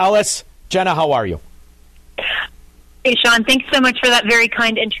Jenna Ellis. Jenna, how are you? Hey, Sean, thanks so much for that very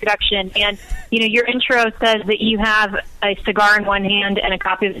kind introduction. And, you know, your intro says that you have a cigar in one hand and a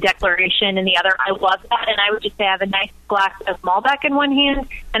copy of the Declaration in the other. I love that. And I would just say I have a nice glass of Malbec in one hand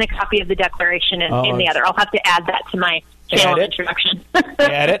and a copy of the Declaration in the other. I'll have to add that to my channel introduction.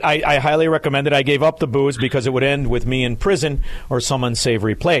 Add it. I highly recommend it. I gave up the booze because it would end with me in prison or some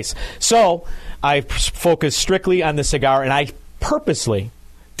unsavory place. So I focused strictly on the cigar, and I purposely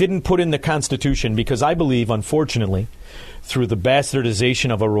didn't put in the Constitution because I believe, unfortunately, through the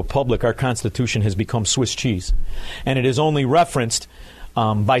bastardization of a republic, our Constitution has become Swiss cheese. And it is only referenced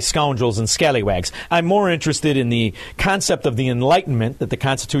by scoundrels and scallywags. I'm more interested in the concept of the Enlightenment that the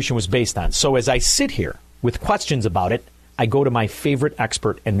Constitution was based on. So as I sit here with questions about it, I go to my favorite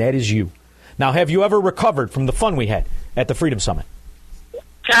expert, and that is you. Now, have you ever recovered from the fun we had at the Freedom Summit?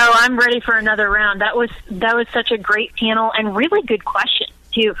 Oh, I'm ready for another round. That was such a great panel and really good questions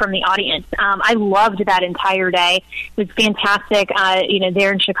too from the audience. I loved that entire day. It was fantastic.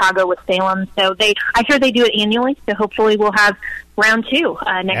 There in Chicago with Salem. So I hear they do it annually. So hopefully we'll have round 2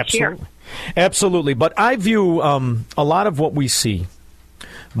 next year. Absolutely. But I view a lot of what we see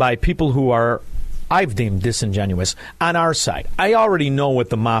by people who are, I've deemed disingenuous, on our side. I already know what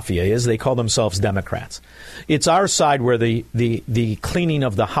the mafia is. They call themselves Democrats. It's our side where the cleaning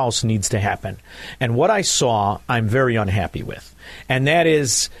of the house needs to happen. And what I saw, I'm very unhappy with. And that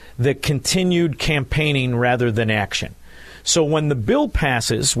is the continued campaigning rather than action. So when the bill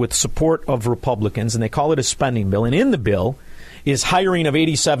passes with support of Republicans, and they call it a spending bill, and in the bill is hiring of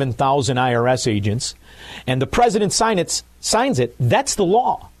 87,000 IRS agents, and the president signs it, that's the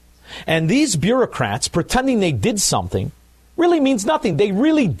law. And these bureaucrats pretending they did something really means nothing. They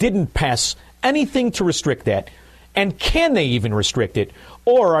really didn't pass anything to restrict that. And can they even restrict it?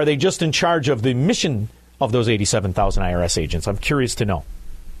 Or are they just in charge of the mission of those 87,000 IRS agents? I'm curious to know.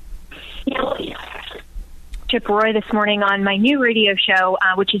 Chip Roy this morning on my new radio show,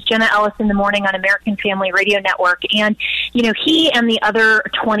 which is Jenna Ellis in the Morning on American Family Radio Network. And, he and the other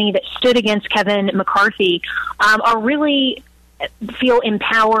 20 that stood against Kevin McCarthy are really feel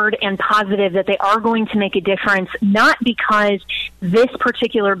empowered and positive that they are going to make a difference, not because this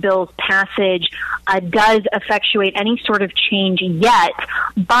particular bill's passage does effectuate any sort of change yet,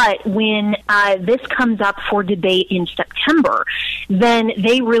 but when this comes up for debate in September, then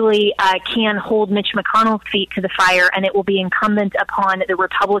they really can hold Mitch McConnell's feet to the fire, and it will be incumbent upon the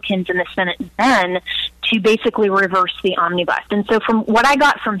Republicans in the Senate then to basically reverse the omnibus. And so from what I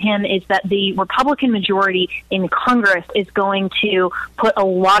got from him is that the Republican majority in Congress is going to put a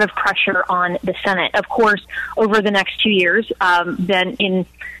lot of pressure on the Senate. Of course, over the next 2 years, then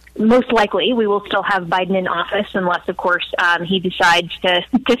most likely we will still have Biden in office unless, of course, he decides to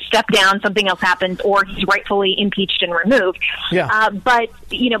step down, something else happens, or he's rightfully impeached and removed. Yeah. But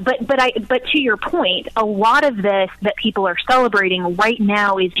to your point, a lot of this that people are celebrating right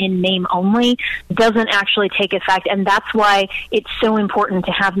now is in name only, doesn't actually take effect, and that's why it's so important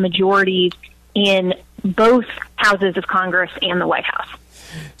to have majorities in both houses of Congress and the White House.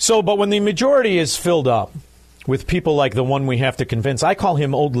 So, but when the majority is filled up with people like the one we have to convince, I call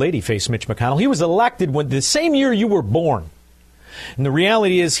him old lady face Mitch McConnell. He was elected when the same year you were born. And the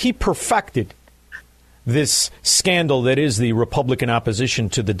reality is he perfected this scandal that is the Republican opposition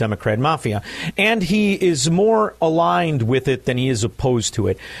to the Democrat mafia. And he is more aligned with it than he is opposed to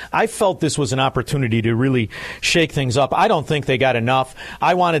it. I felt this was an opportunity to really shake things up. I don't think they got enough.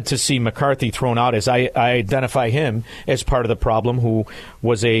 I wanted to see McCarthy thrown out, as I identify him as part of the problem, who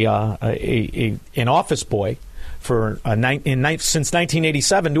was an office boy since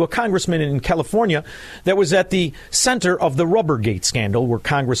 1987 to a congressman in California that was at the center of the Rubbergate scandal, where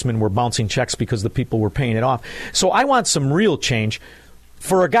congressmen were bouncing checks because the people were paying it off. So I want some real change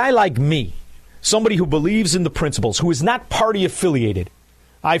for a guy like me somebody who believes in the principles, who is not party affiliated,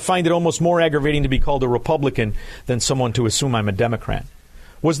 I find it almost more aggravating to be called a Republican than someone to assume I'm a Democrat.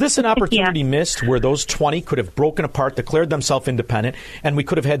 Was this an opportunity missed where those 20 could have broken apart, declared themselves independent, and we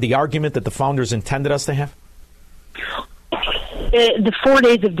could have had the argument that the founders intended us to have? The 4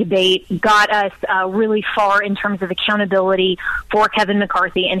 days of debate got us really far in terms of accountability for Kevin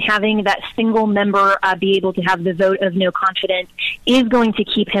McCarthy, and having that single member be able to have the vote of no confidence is going to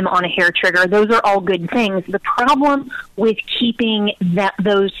keep him on a hair trigger. Those are all good things. The problem with keeping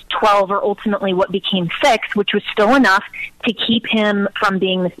those 12, or ultimately what became 6, which was still enough to keep him from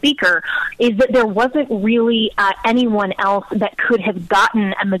being the speaker, is that there wasn't really anyone else that could have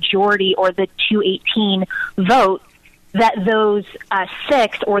gotten a majority or the 218 vote that those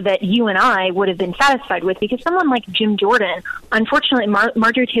 6, or that you and I would have been satisfied with, because someone like Jim Jordan, unfortunately,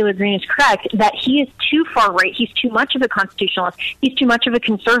 Marjorie Taylor Greene is correct that he is too far right. He's too much of a constitutionalist. He's too much of a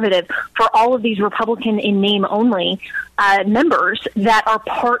conservative for all of these Republican in name only members that are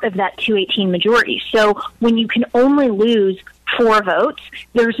part of that 218 majority. So when you can only lose 4 votes,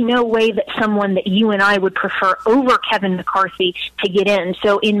 there's no way that someone that you and I would prefer over Kevin McCarthy to get in.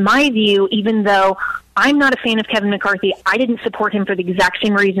 So in my view, even though I'm not a fan of Kevin McCarthy, I didn't support him for the exact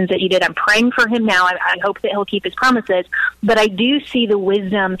same reasons that you did. I'm praying for him now. I hope that he'll keep his promises. But I do see the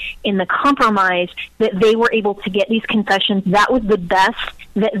wisdom in the compromise that they were able to get these concessions. That was the best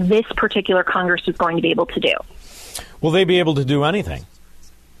that this particular Congress was going to be able to do. Will they be able to do anything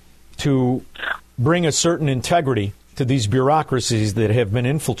to bring a certain integrity to these bureaucracies that have been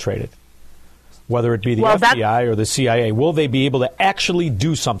infiltrated, whether it be the FBI or the CIA? Will they be able to actually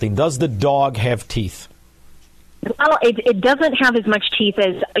do something? Does the dog have teeth? Well, it doesn't have as much teeth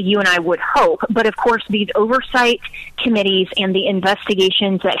as you and I would hope. But, of course, these oversight committees and the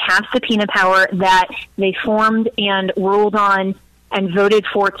investigations that have subpoena power that they formed and ruled on and voted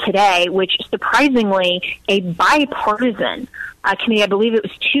for today, which surprisingly a bipartisan committee, I believe it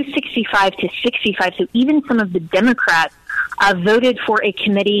was 265 to 65, so even some of the Democrats voted for a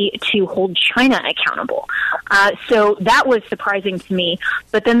committee to hold China accountable. So that was surprising to me.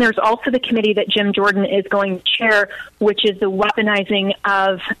 But then there's also the committee that Jim Jordan is going to chair, which is the weaponizing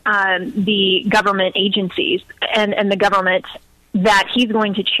of the government agencies and the government that he's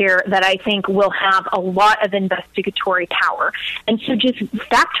going to chair, that I think will have a lot of investigatory power. And so just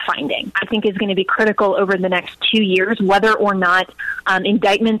fact-finding, I think, is going to be critical over the next 2 years, whether or not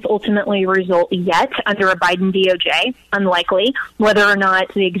indictments ultimately result yet under a Biden DOJ, unlikely. Whether or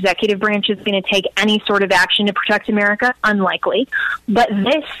not the executive branch is going to take any sort of action to protect America, unlikely. But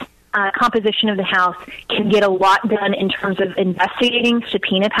this composition of the House can get a lot done in terms of investigating,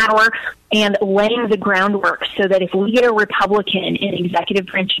 subpoena power, and laying the groundwork so that if we get a Republican in the executive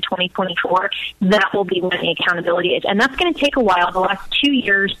branch in 2024, that will be when the accountability is. And that's going to take a while. The last 2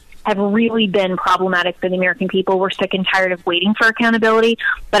 years have really been problematic for the American people. We're sick and tired of waiting for accountability.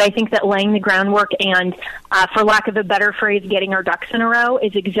 But I think that laying the groundwork and, for lack of a better phrase, getting our ducks in a row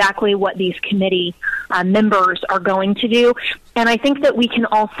is exactly what these committee members are going to do. And I think that we can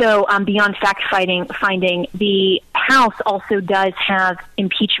also, beyond fact-finding, the House also does have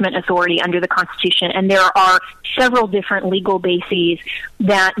impeachment authority under the Constitution. And there are several different legal bases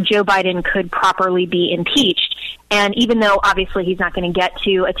that Joe Biden could properly be impeached. And even though, obviously, he's not going to get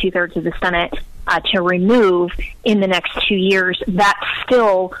to a 2/3 of the Senate to remove in the next 2 years, that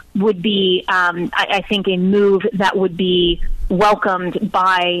still would be, I think, a move that would be welcomed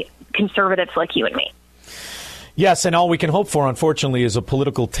by conservatives like you and me. Yes, and all we can hope for, unfortunately, is a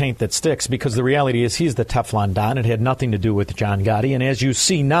political taint that sticks, because the reality is he's the Teflon Don. It had nothing to do with John Gotti. And as you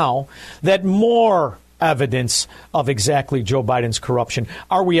see now, that more evidence of exactly Joe Biden's corruption.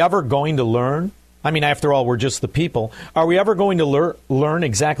 Are we ever going to learn? I mean, after all, we're just the people. Are we ever going to learn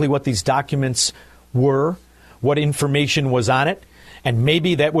exactly what these documents were, what information was on it? And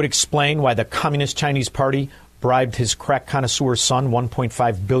maybe that would explain why the Communist Chinese Party bribed his crack connoisseur son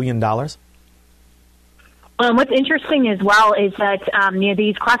 $1.5 billion. What's interesting as well is that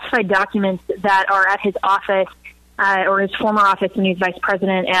these classified documents that are at his office or his former office when he was vice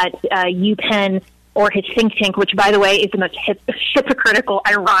president at UPenn, or his think tank, which, by the way, is the most hypocritical,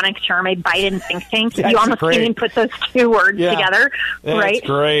 ironic term, a Biden think tank. You almost can't even put those two words together, right? That's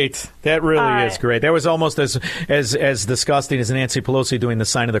great. That really is great. That was almost as disgusting as Nancy Pelosi doing the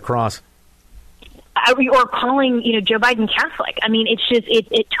sign of the cross. Or calling, Joe Biden Catholic. I mean, it's just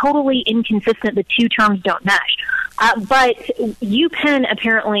it's totally inconsistent. The two terms don't mesh. But UPenn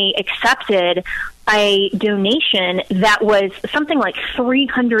apparently accepted a donation that was something like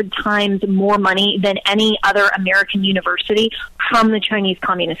 300 times more money than any other American university from the Chinese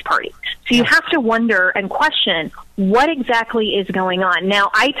Communist Party. So you have to wonder and question what exactly is going on. Now,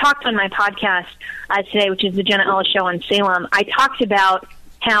 I talked on my podcast today, which is the Jenna Ellis Show on Salem. I talked about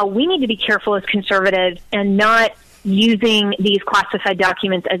how we need to be careful as conservatives and not using these classified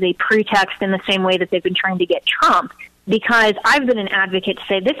documents as a pretext in the same way that they've been trying to get Trump. Because I've been an advocate to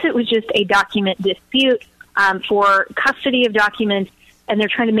say it was just a document dispute for custody of documents, and they're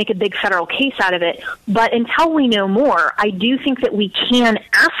trying to make a big federal case out of it. But until we know more, I do think that we can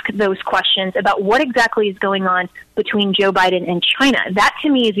ask those questions about what exactly is going on between Joe Biden and China. That, to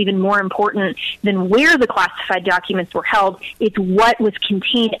me, is even more important than where the classified documents were held. It's what was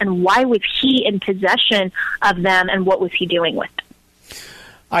contained and why was he in possession of them and what was he doing with them.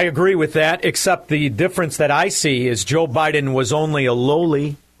 I agree with that, except the difference that I see is Joe Biden was only a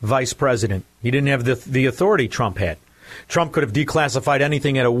lowly vice president. He didn't have the authority Trump had. Trump could have declassified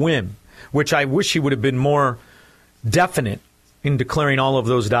anything at a whim, which I wish he would have been more definite in declaring all of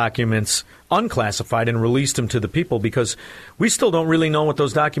those documents unclassified and released them to the people, because we still don't really know what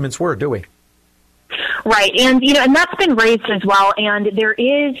those documents were, do we? Right, and and that's been raised as well, and there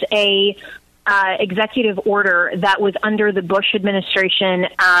is a executive order that was under the Bush administration,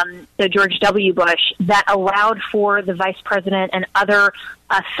 the George W. Bush, that allowed for the vice president and other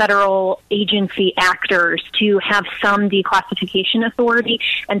federal agency actors to have some declassification authority.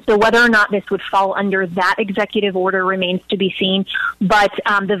 And so whether or not this would fall under that executive order remains to be seen. But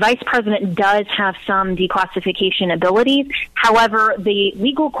the vice president does have some declassification abilities. However, the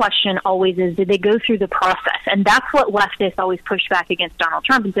legal question always is, did they go through the process? And that's what leftists always push back against Donald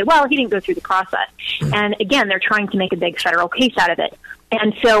Trump and say, well, he didn't go through the process. And again, they're trying to make a big federal case out of it.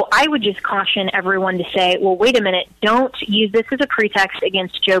 And so I would just caution everyone to say, well, wait a minute, don't use this as a pretext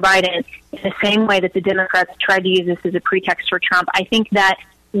against Joe Biden in the same way that the Democrats tried to use this as a pretext for Trump. I think that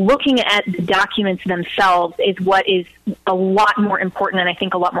looking at the documents themselves is what is a lot more important and I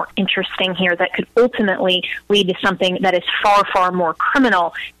think a lot more interesting here that could ultimately lead to something that is far, far more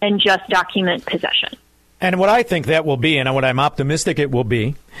criminal than just document possession. And what I think that will be, and what I'm optimistic it will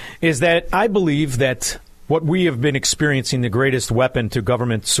be, is that I believe that what we have been experiencing, the greatest weapon to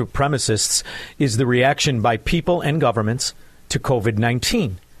government supremacists, is the reaction by people and governments to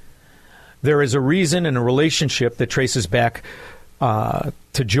COVID-19. There is a reason and a relationship that traces back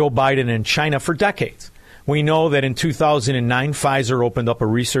to Joe Biden and China for decades. We know that in 2009, Pfizer opened up a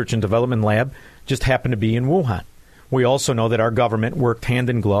research and development lab, just happened to be in Wuhan. We also know that our government worked hand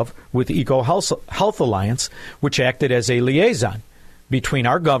in glove with EcoHealth Alliance, which acted as a liaison between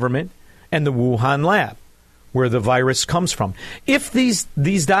our government and the Wuhan lab, where the virus comes from. If these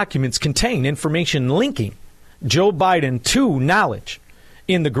documents contain information linking Joe Biden to knowledge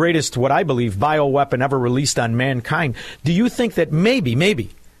in the greatest, what I believe, bioweapon ever released on mankind, do you think that maybe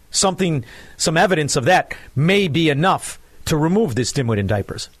some evidence of that may be enough to remove this dimwit in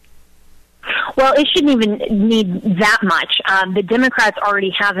diapers? Well, it shouldn't even need that much. The Democrats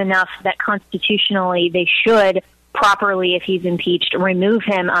already have enough that constitutionally they should properly, if he's impeached, remove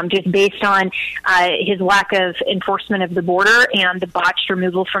him just based on his lack of enforcement of the border and the botched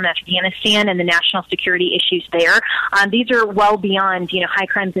removal from Afghanistan and the national security issues there. These are well beyond, high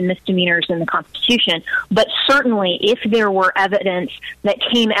crimes and misdemeanors in the Constitution. But certainly, if there were evidence that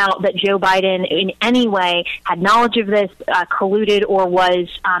came out that Joe Biden in any way had knowledge of this, colluded, or was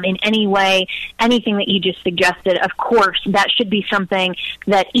in any way anything that you just suggested, of course, that should be something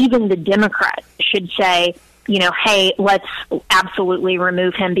that even the Democrats should say, hey, let's absolutely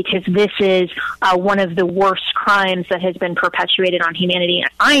remove him because this is one of the worst crimes that has been perpetuated on humanity. And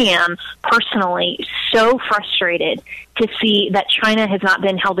I am personally so frustrated to see that China has not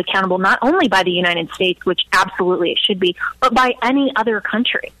been held accountable, not only by the United States, which absolutely it should be, but by any other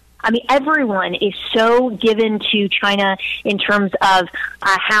country. I mean, everyone is so given to China in terms of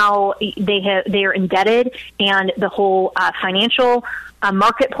how they are indebted and the whole financial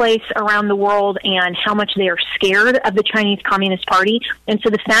marketplace around the world and how much they are scared of the Chinese Communist Party. And so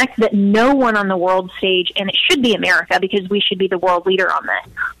the fact that no one on the world stage, and it should be America because we should be the world leader on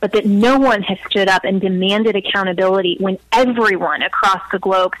this, but that no one has stood up and demanded accountability when everyone across the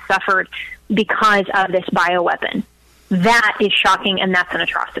globe suffered because of this bioweapon. That is shocking, and that's an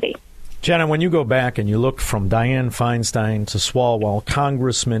atrocity. Jenna, when you go back and you look from Dianne Feinstein to Swalwell,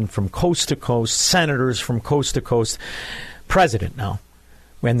 congressmen from coast to coast, senators from coast to coast, president now,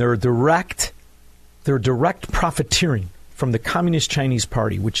 when they're direct profiteering from the Communist Chinese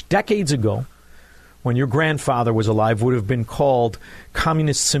Party, which decades ago, when your grandfather was alive, would have been called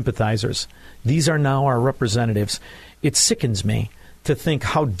communist sympathizers. These are now our representatives. It sickens me to think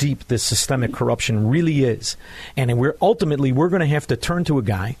how deep this systemic corruption really is. And we're going to have to turn to a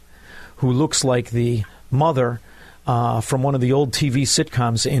guy who looks like the mother from one of the old TV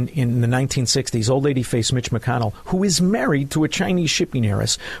sitcoms in the 1960s, old lady face Mitch McConnell, who is married to a Chinese shipping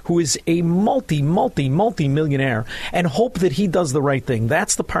heiress, who is a multi-millionaire, and hope that he does the right thing.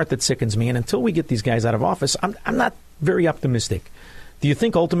 That's the part that sickens me. And until we get these guys out of office, I'm not very optimistic. Do you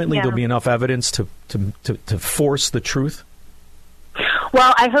think ultimately there'll be enough evidence to force the truth?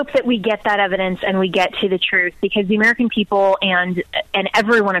 Well, I hope that we get that evidence and we get to the truth, because the American people and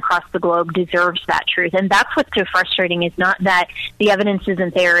everyone across the globe deserves that truth. And that's what's so frustrating, is not that the evidence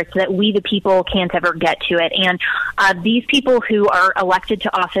isn't there, it's that we, the people, can't ever get to it. And these people who are elected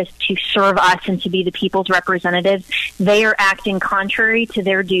to office to serve us and to be the people's representatives, they are acting contrary to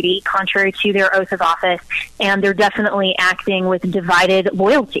their duty, contrary to their oath of office, and they're definitely acting with divided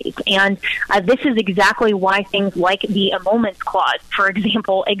loyalties. And this is exactly why things like the emoluments clause, for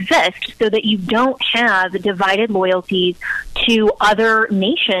example, exist, so that you don't have divided loyalties to other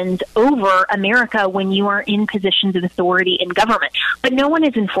nations over America when you are in positions of authority in government. But no one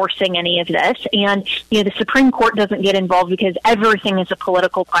is enforcing any of this, and the Supreme Court doesn't get involved because everything is a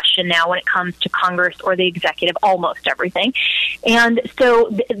political question now when it comes to Congress or the executive, almost everything. And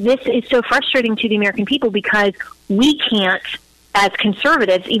so this is so frustrating to the American people, because we can't, as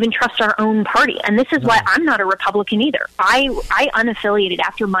conservatives, even trust our own party. And this is why I'm not a Republican either. I unaffiliated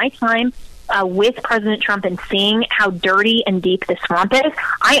after my time with President Trump and seeing how dirty and deep the swamp is.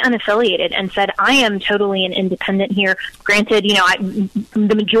 I unaffiliated and said, I am totally an independent here. Granted,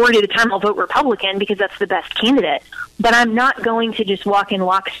 the majority of the time I'll vote Republican because that's the best candidate. But I'm not going to just walk in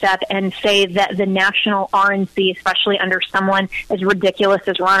lockstep and say that the national RNC, especially under someone as ridiculous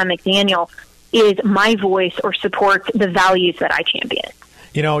as Ronna McDaniel, is my voice or supports the values that I champion.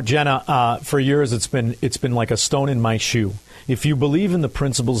 Jenna, for years it's been like a stone in my shoe. If you believe in the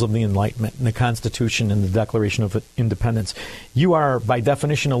principles of the Enlightenment and the Constitution and the Declaration of Independence, you are by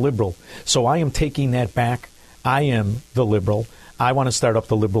definition a liberal. So I am taking that back. I am the liberal. I want to start up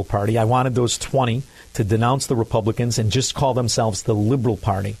the Liberal Party. I wanted those 20 to denounce the Republicans and just call themselves the Liberal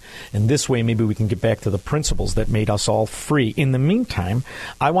Party. And this way, maybe we can get back to the principles that made us all free. In the meantime,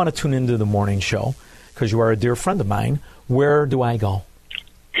 I want to tune into the morning show because you are a dear friend of mine. Where do I go?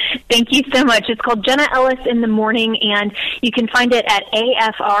 Thank you so much. It's called Jenna Ellis in the Morning, and you can find it at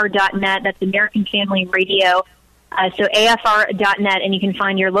AFR.net. That's American Family Radio. So AFR.net, and you can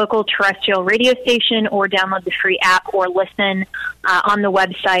find your local terrestrial radio station or download the free app or listen on the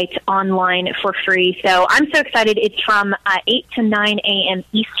website online for free. So I'm so excited. It's from 8 to 9 a.m.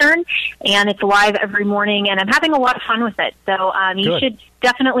 Eastern, and it's live every morning, and I'm having a lot of fun with it. So you should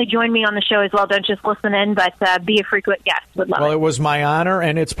definitely join me on the show as well. Don't just listen in, but be a frequent guest. Would love it. Well, it was my honor,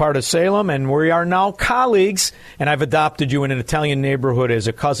 and it's part of Salem, and we are now colleagues, and I've adopted you in an Italian neighborhood as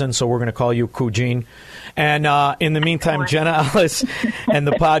a cousin, so we're going to call you Cugine. And in the meantime, Jenna Ellis and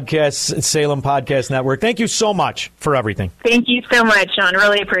the podcast, Salem Podcast Network, thank you so much for everything. Thank you so much, Sean.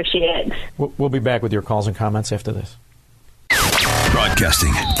 Really appreciate it. We'll be back with your calls and comments after this.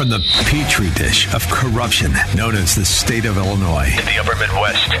 Broadcasting from the petri dish of corruption known as the state of Illinois. In the upper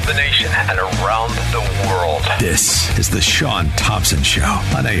Midwest, the nation, and around the world. This is the Sean Thompson Show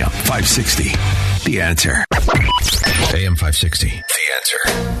on AM 560. The Answer. AM 560. The Answer.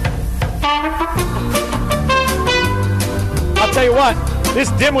 I'll tell you what, this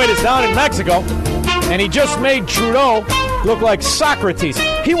dimwit is down in Mexico, and he just made Trudeau look like Socrates.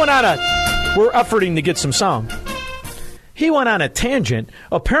 He went on we're efforting to get some sound. He went on a tangent.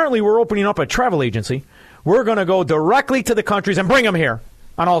 Apparently, we're opening up a travel agency. We're going to go directly to the countries and bring them here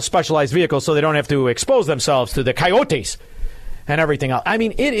on all specialized vehicles so they don't have to expose themselves to the coyotes and everything else. I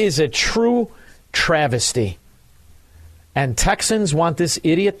mean, it is a true travesty. And Texans want this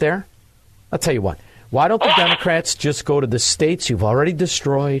idiot there? I'll tell you what. Why don't the Democrats just go to the states you've already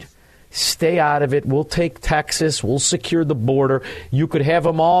destroyed, stay out of it, we'll take Texas, we'll secure the border, you could have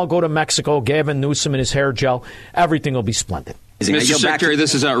them all go to Mexico, Gavin Newsom and his hair gel, everything will be splendid. Mr. Secretary,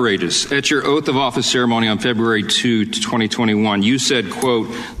 this is outrageous. At your oath of office ceremony on February 2, 2021, you said,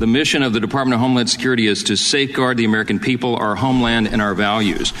 quote, the mission of the Department of Homeland Security is to safeguard the American people, our homeland, and our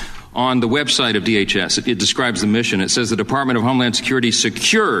values. On the website of DHS, it describes the mission. It says the Department of Homeland Security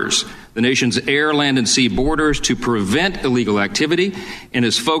secures the nation's air, land, and sea borders to prevent illegal activity and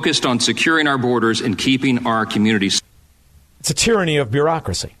is focused on securing our borders and keeping our communities. It's a tyranny of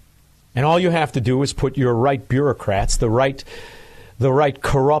bureaucracy. And all you have to do is put your right bureaucrats, the right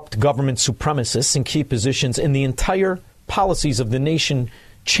corrupt government supremacists in key positions, and the entire policies of the nation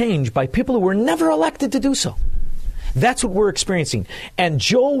change by people who were never elected to do so. That's what we're experiencing. And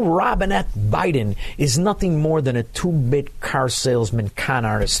Joe Robinette Biden is nothing more than a two-bit car salesman, con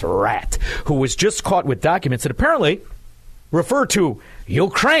artist rat who was just caught with documents that apparently refer to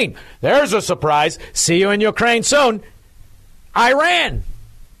Ukraine. There's a surprise. See you in Ukraine soon. Iran,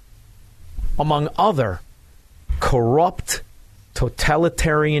 among other corrupt,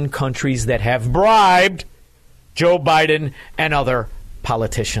 totalitarian countries that have bribed Joe Biden and other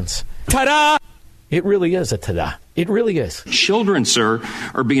politicians. Ta-da! It really is a ta-da. It really is. Children, sir,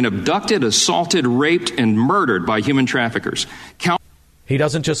 are being abducted, assaulted, raped, and murdered by human traffickers. He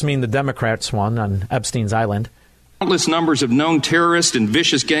doesn't just mean the Democrats one on Epstein's Island. Countless numbers of known terrorists and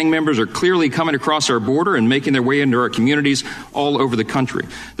vicious gang members are clearly coming across our border and making their way into our communities all over the country.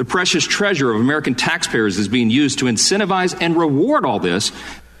 The precious treasure of American taxpayers is being used to incentivize and reward all this.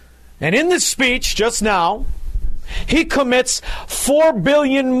 And in this speech just now, he commits $4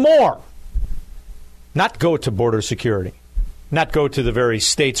 billion more. Not go to border security. Not go to the very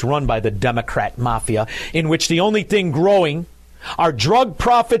states run by the Democrat mafia, in which the only thing growing are drug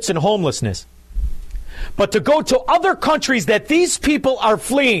profits and homelessness. But to go to other countries that these people are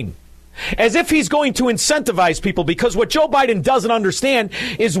fleeing, as if he's going to incentivize people, because what Joe Biden doesn't understand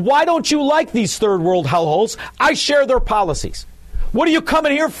is, why don't you like these third world hellholes? I share their policies. What are you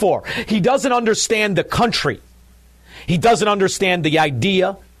coming here for? He doesn't understand the country. He doesn't understand the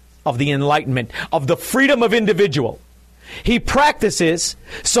idea of the Enlightenment, of the freedom of individual. He practices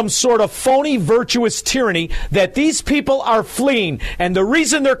some sort of phony virtuous tyranny that these people are fleeing. And the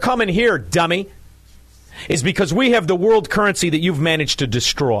reason they're coming here, dummy, is because we have the world currency that you've managed to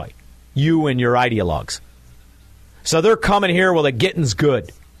destroy, you and your ideologues. So they're coming here while the getting's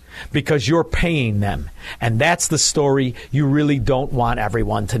good, because you're paying them. And that's the story you really don't want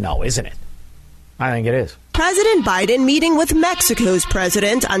everyone to know, isn't it? I think it is. President Biden meeting with Mexico's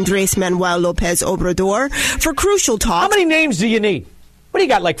President Andrés Manuel López Obrador for crucial talks. How many names do you need? What do you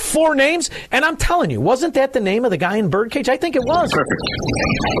got, like 4 names? And I'm telling you, wasn't that the name of the guy in Birdcage? I think it was. Perfect.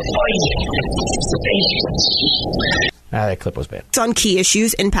 That clip was bad. On key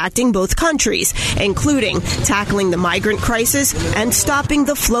issues impacting both countries, including tackling the migrant crisis and stopping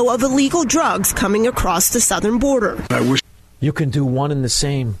the flow of illegal drugs coming across the southern border. You can do one and the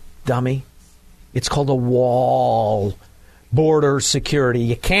same, dummy. It's called a wall. Border security.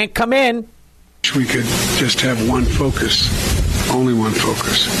 You can't come in. We could just have one focus. Only one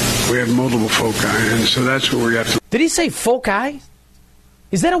focus. We have multiple foci, and so that's what we have to... Did he say foci?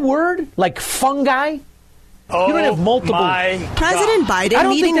 Is that a word? Like fungi? Oh, you don't have multiple... President Biden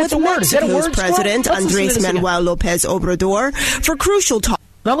meeting with Mexico's President Andrés Manuel López Obrador for crucial talk.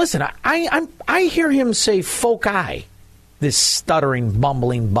 Now listen, I hear him say foci, this stuttering,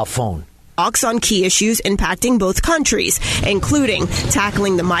 bumbling buffoon. Talks on key issues impacting both countries, including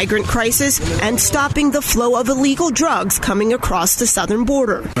tackling the migrant crisis and stopping the flow of illegal drugs coming across the southern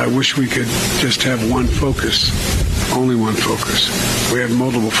border. I wish we could just have one focus. Only one focus. We have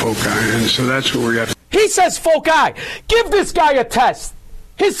multiple foci, and so that's what we have to... He says foci. Give this guy a test.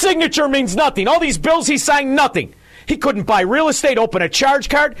 His signature means nothing. All these bills he signed, nothing. He couldn't buy real estate, open a charge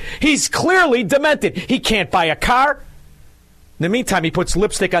card. He's clearly demented. He can't buy a car. In the meantime, he puts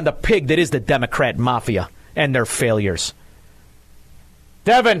lipstick on the pig that is the Democrat mafia and their failures.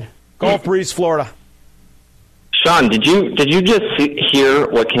 Devin, Gulf Breeze, Florida. Sean, did you just hear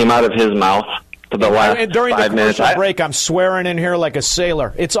what came out of his mouth for the last 5 minutes? During the commercial break, I'm swearing in here like a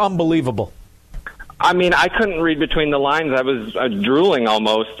sailor. It's unbelievable. I mean, I couldn't read between the lines. I was drooling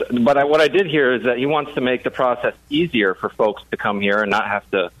almost. But what I did hear is that he wants to make the process easier for folks to come here and not have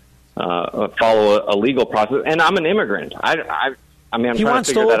to follow a legal process. And I'm an immigrant. I mean, I'm trying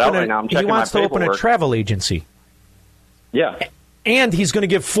to figure that out right now. I'm checking my paperwork. He wants to open a travel agency. Yeah. And he's going to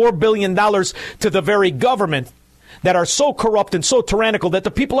give $4 billion to the very government that are so corrupt and so tyrannical that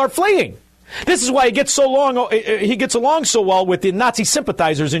the people are fleeing. This is why he gets along so well with the Nazi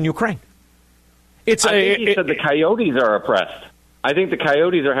sympathizers in Ukraine. I think he said the coyotes are oppressed. I think the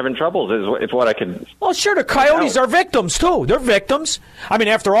coyotes are having troubles, is what I could... Well, sure, the coyotes are victims, too. They're victims. I mean,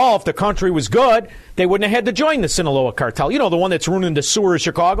 after all, if the country was good, they wouldn't have had to join the Sinaloa cartel. You know, the one that's ruining the sewer of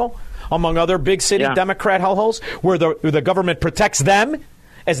Chicago, among other big city Democrat hellholes, where the government protects them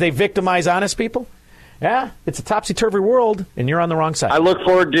as they victimize honest people. Yeah, it's a topsy-turvy world, and you're on the wrong side. I look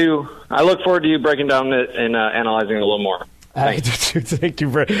forward to you breaking down it and analyzing it a little more. Thank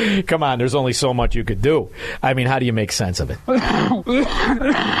you. Come on, there's only so much you could do. I mean, how do you make sense of it?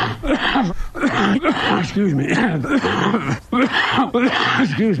 Excuse me.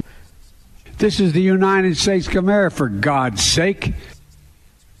 Excuse me. This is the United States of America, for God's sake.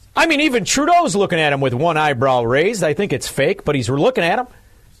 I mean, even Trudeau's looking at him with one eyebrow raised. I think it's fake, but he's looking at him.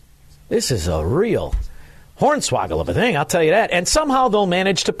 This is a real hornswoggle of a thing, I'll tell you that. And somehow they'll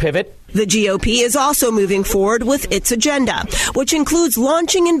manage to pivot. The GOP is also moving forward with its agenda, which includes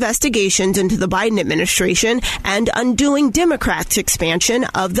launching investigations into the Biden administration and undoing Democrats' expansion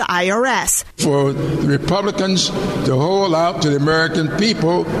of the IRS. For Republicans to hold out to the American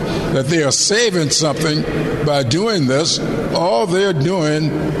people that they are saving something by doing this, all they're doing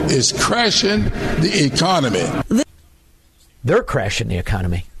is crashing the economy. They're crashing the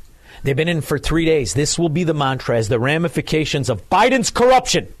economy. They've been in for 3 days. This will be the mantra as the ramifications of Biden's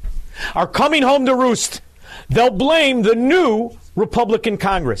corruption are coming home to roost. They'll blame the new Republican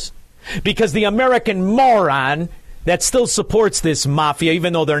Congress because the American moron that still supports this mafia,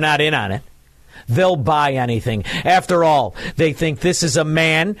 even though they're not in on it, they'll buy anything. After all, they think this is a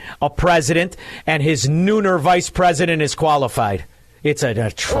man, a president, and his nooner vice president is qualified. It's an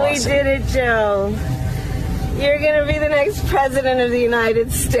atrocity. We did it, Joe. You're going to be the next president of the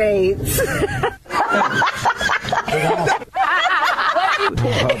United States.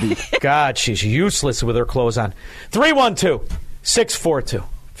 God, she's useless with her clothes on.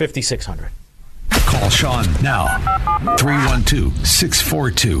 312-642-5600. Call Sean now.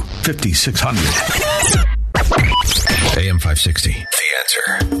 312-642-5600. AM 560. The Answer.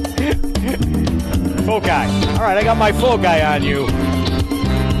 Full guy. All right, I got my full guy on you.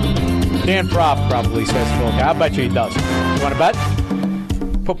 Dan Proft probably says full guy. I'll bet you he does. You want to bet?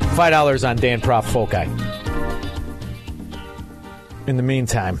 Put $5 on Dan Proft full guy. In the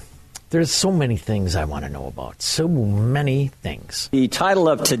meantime, there's so many things I want to know about. So many things. The title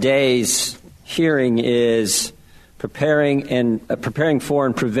of today's hearing is preparing for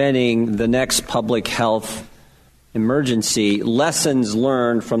and preventing the next public health emergency, lessons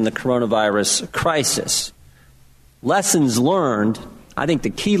learned from the coronavirus crisis. Lessons learned, I think the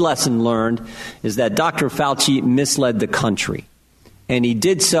key lesson learned is that Dr. Fauci misled the country, and he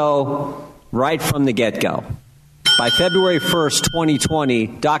did so right from the get-go. By February 1st, 2020,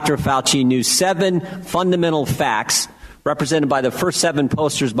 Dr. Fauci knew 7 fundamental facts, represented by the first 7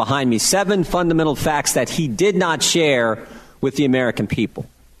 posters behind me, 7 fundamental facts that he did not share with the American people.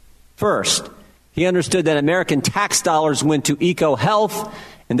 First, he understood that American tax dollars went to EcoHealth,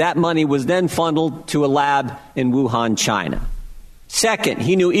 and that money was then funneled to a lab in Wuhan, China. Second,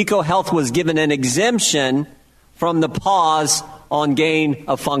 he knew EcoHealth was given an exemption from the pause on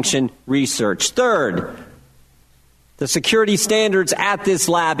gain-of-function research. Third, the security standards at this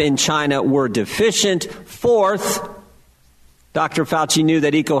lab in China were deficient. Fourth, Dr. Fauci knew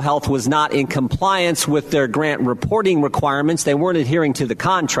that EcoHealth was not in compliance with their grant reporting requirements. They weren't adhering to the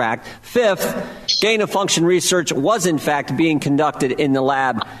contract. Fifth, gain-of-function research was, in fact, being conducted in the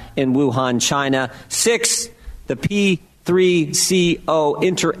lab in Wuhan, China. Sixth, the P3CO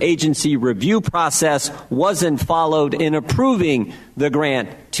interagency review process wasn't followed in approving the grant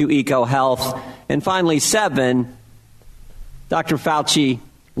to EcoHealth. And finally, 7, Dr. Fauci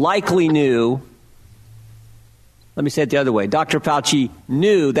likely knew, let me say it the other way, Dr. Fauci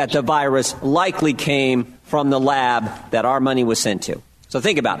knew that the virus likely came from the lab that our money was sent to. So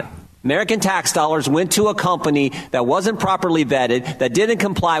think about it. American tax dollars went to a company that wasn't properly vetted, that didn't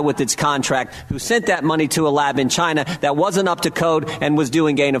comply with its contract, who sent that money to a lab in China that wasn't up to code and was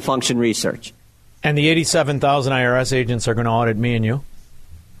doing gain-of-function research. And the 87,000 IRS agents are going to audit me and you?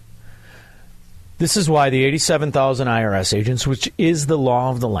 This is why the 87,000 IRS agents, which is the law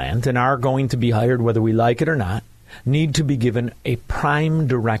of the land and are going to be hired whether we like it or not, need to be given a prime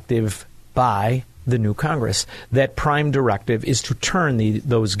directive by the new Congress. That prime directive is to turn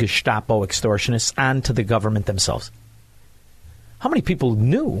those Gestapo extortionists onto the government themselves. How many people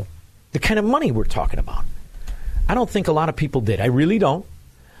knew the kind of money we're talking about? I don't think a lot of people did. I really don't.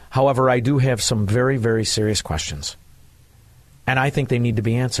 However, I do have some very, very serious questions. And I think they need to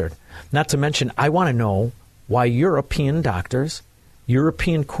be answered. Not to mention, I want to know why European doctors,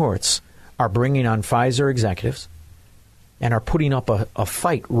 European courts are bringing on Pfizer executives and are putting up a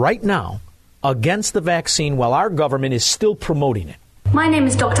fight right now against the vaccine while our government is still promoting it. My name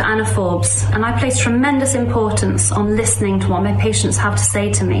is Dr. Anna Forbes, and I place tremendous importance on listening to what my patients have to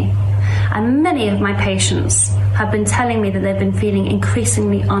say to me. And many of my patients have been telling me that they've been feeling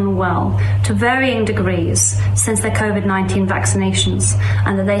increasingly unwell to varying degrees since their COVID-19 vaccinations,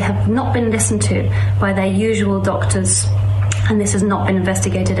 and that they have not been listened to by their usual doctors, and this has not been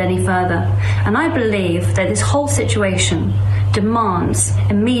investigated any further. And I believe that this whole situation demands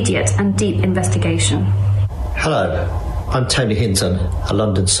immediate and deep investigation. Hello, I'm Tony Hinton, a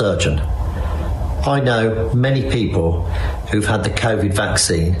London surgeon. I know many people who've had the COVID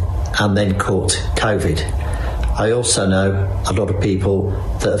vaccine and then caught COVID. I also know a lot of people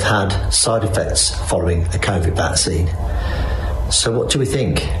that have had side effects following a COVID vaccine. So what do we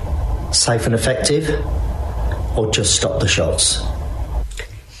think? Safe and effective? or just stop the shots?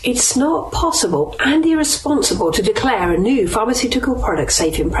 It's not possible and irresponsible to declare a new pharmaceutical product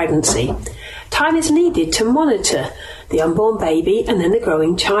safe in pregnancy. Time is needed to monitor the unborn baby and then the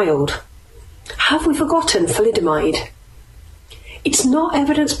growing child. Have we forgotten thalidomide? It's not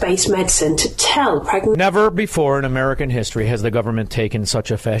evidence-based medicine to tell pregnant... Never before in American history has the government taken such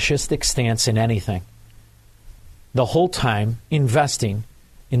a fascistic stance in anything. The whole time investing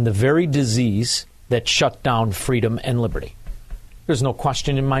in the very disease that shut down freedom and liberty. There's no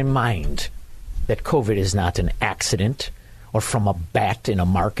question in my mind that COVID is not an accident or from a bat in a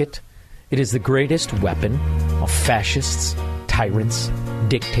market. It is the greatest weapon of fascists, tyrants,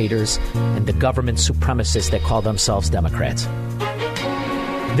 dictators, and the government supremacists that call themselves Democrats.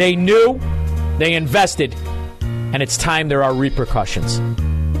 They knew, they invested, and it's time there are repercussions.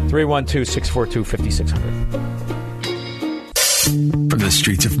 312-642-5600. From the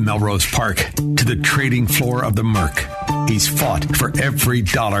streets of Melrose Park to the trading floor of the Merc, he's fought for every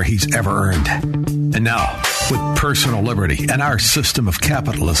dollar he's ever earned. And now, with personal liberty and our system of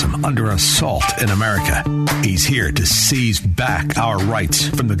capitalism under assault in America, he's here to seize back our rights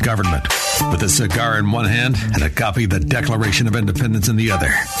from the government. With a cigar in one hand and a copy of the Declaration of Independence in the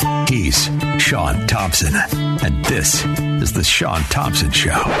other, he's Sean Thompson. And this is the Sean Thompson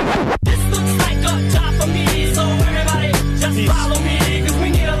Show.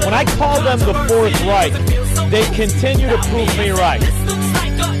 When I call them the Fourth Reich, they continue to prove me right.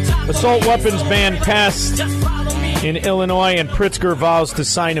 Assault weapons ban passed in Illinois, and Pritzker vows to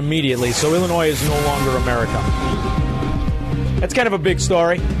sign immediately, so Illinois is no longer America. That's kind of a big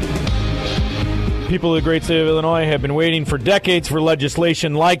story. People of the great state of Illinois have been waiting for decades for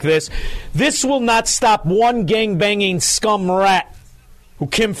legislation like this. This will not stop one gang-banging scum rat who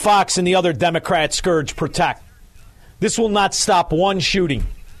Kim Fox and the other Democrat scourge protect. This will not stop one shooting.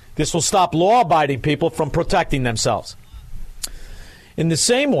 This will stop law-abiding people from protecting themselves. In the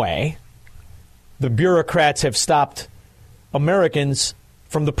same way, the bureaucrats have stopped Americans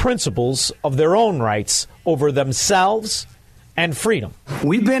from the principles of their own rights over themselves and freedom.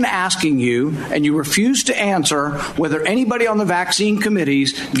 We've been asking you, and you refuse to answer, whether anybody on the vaccine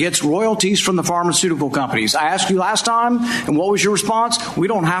committees gets royalties from the pharmaceutical companies. I asked you last time, and what was your response? We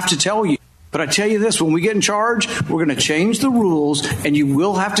don't have to tell you. But I tell you this, when we get in charge, we're going to change the rules, and you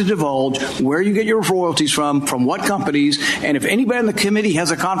will have to divulge where you get your royalties from what companies, and if anybody in the committee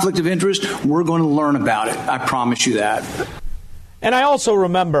has a conflict of interest, we're going to learn about it. I promise you that. And I also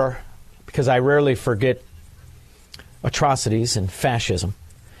remember, because I rarely forget atrocities and fascism,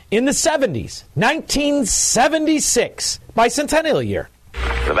 in the 70s, 1976, bicentennial year.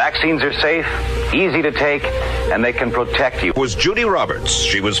 The vaccines are safe, easy to take, and they can protect you. Was Judy Roberts.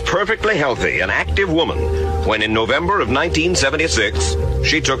 She was perfectly healthy, an active woman, when in November of 1976,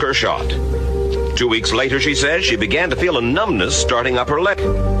 she took her shot. 2 weeks later, she says, she began to feel a numbness starting up her leg.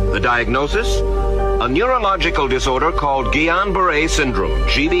 The diagnosis? A neurological disorder called Guillain-Barré syndrome,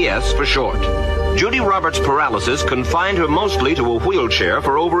 GBS for short. Judy Roberts' paralysis confined her mostly to a wheelchair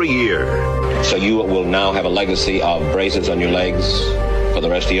for over a year. So you will now have a legacy of braces on your legs for the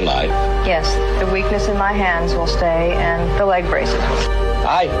rest of your life? Yes, the weakness in my hands will stay and the leg braces will stay.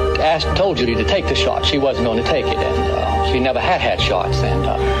 I told Judy to take the shot. She wasn't going to take it, and she never had shots. And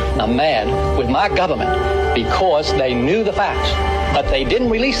I'm mad with my government because they knew the facts, but they didn't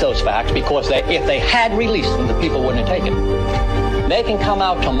release those facts because if they had released them, the people wouldn't have taken them. They can come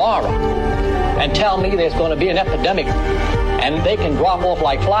out tomorrow and tell me there's going to be an epidemic, and they can drop off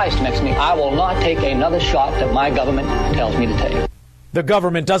like flies next to me. I will not take another shot that my government tells me to take. The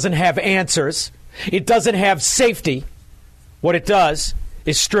government doesn't have answers. It doesn't have safety. What it does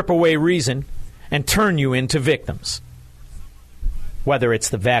is strip away reason and turn you into victims. Whether it's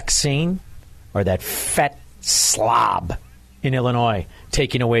the vaccine or that fat slob in Illinois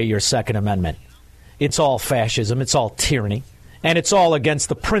taking away your Second Amendment. It's all fascism. It's all tyranny. And it's all against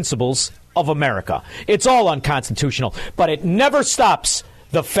the principles of America. It's all unconstitutional. But it never stops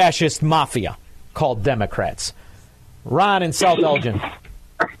the fascist mafia called Democrats. Ron in South Elgin.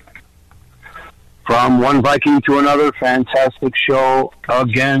 From one Viking to another, fantastic show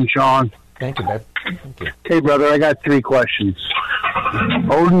again, Sean. Thank you, babe. Thank you. Hey, brother, I got 3 questions.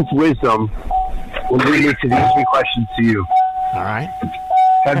 Odin's wisdom will lead me to these 3 questions to you. All right.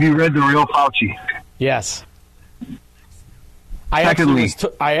 Have you read The Real Fauci? Yes. Secondly,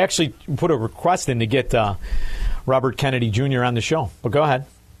 I actually put a request in to get Robert Kennedy Jr. on the show, but go ahead.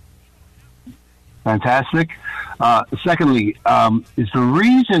 Fantastic. Secondly, is the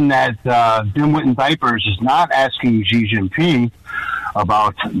reason that Dimwit and Diapers is not asking Xi Jinping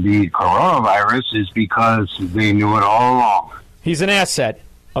about the coronavirus is because they knew it all along. He's an asset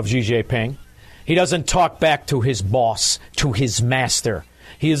of Xi Jinping. He doesn't talk back to his boss, to his master.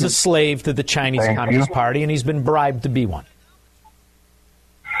 He is a slave to the Chinese Communist Party, and he's been bribed to be one.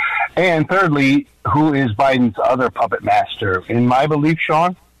 And thirdly, who is Biden's other puppet master? In my belief,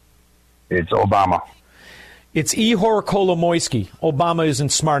 Sean, it's Obama. It's Ihor Kolomoisky. Obama isn't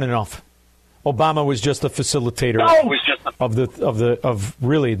smart enough. Obama was just a facilitator of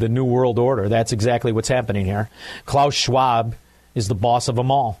really the New World Order. That's exactly what's happening here. Klaus Schwab is the boss of them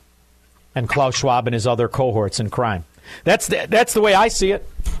all, and Klaus Schwab and his other cohorts in crime. That's the way I see it.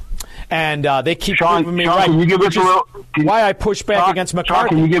 And they keep proving me right. Can you give us why I push back against McCarthy?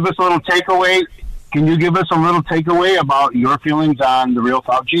 Can you give us a little takeaway? Can you give us a little takeaway about your feelings on the real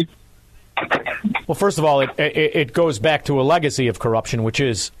Fauci? Well, first of all, it goes back to a legacy of corruption, which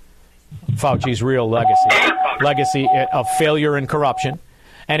is Fauci's real legacy of failure and corruption.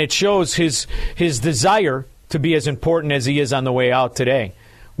 And it shows his desire to be as important as he is on the way out today,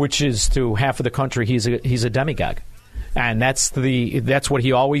 which is to half of the country he's a demagogue. And that's what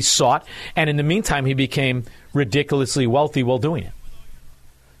he always sought. And in the meantime, he became ridiculously wealthy while doing it.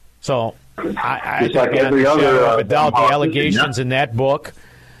 So I like every other without the allegations in that book,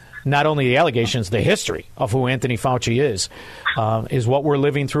 not only the allegations, the history of who Anthony Fauci is what we're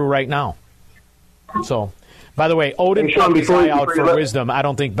living through right now. So, by the way, Odin put his eye out for wisdom. I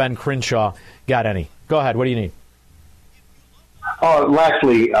don't think Ben Crenshaw got any. Go ahead. What do you need? Oh,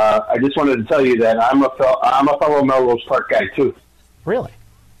 lastly, I just wanted to tell you that I'm a fellow Melrose Park guy too. Really?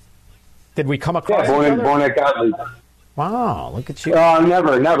 Did we come across? Yeah, born at Gottlieb. Wow, look at you.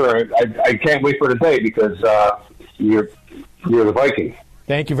 Never. I can't wait for the day because you're the Viking.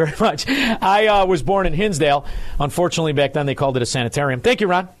 Thank you very much. I was born in Hinsdale. Unfortunately, back then they called it a sanitarium. Thank you,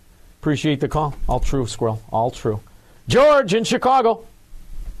 Ron. Appreciate the call. All true, Squirrel. All true. George in Chicago.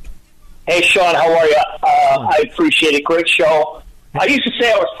 Hey, Sean, how are you? I appreciate it. Great show. I used to say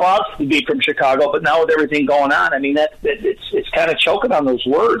I was proud to be from Chicago, but now with everything going on, I mean, it's kind of choking on those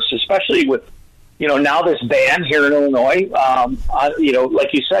words, especially with, now this ban here in Illinois.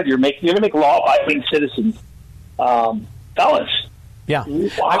 Like you said, you're going to make law-abiding citizens felons. Yeah.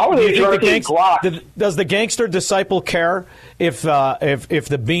 How are they drinking Glock? Does the gangster disciple care if the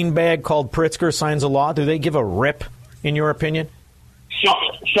beanbag called Pritzker signs a law? Do they give a rip, in your opinion?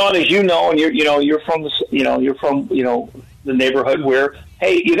 Sean, as you know, and you're from the neighborhood where,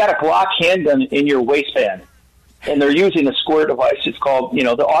 hey, you got a Glock handgun in your waistband, and they're using a square device. It's called, the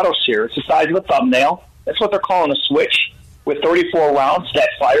auto sear. It's the size of a thumbnail. That's what they're calling a switch with 34 rounds that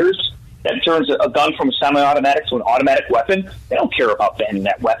fires. That turns a gun from a semi-automatic to an automatic weapon. They don't care about banning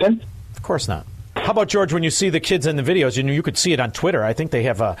that weapon. Of course not. How about, George, when you see the kids in the videos, you could see it on Twitter. I think they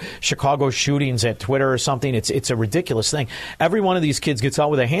have Chicago shootings at Twitter or something. It's a ridiculous thing. Every one of these kids gets out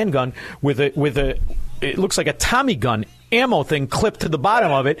with a handgun with a it looks like a Tommy gun ammo thing clipped to the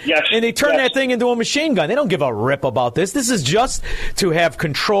bottom of it, and they turn that thing into a machine gun. They don't give a rip about this. This is just to have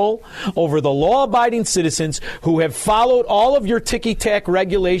control over the law-abiding citizens who have followed all of your ticky-tack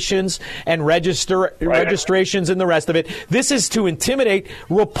regulations and registrations and the rest of it. This is to intimidate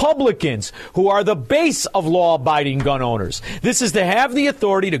Republicans who are the base of law-abiding gun owners. This is to have the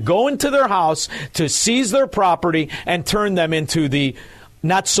authority to go into their house, to seize their property, and turn them into the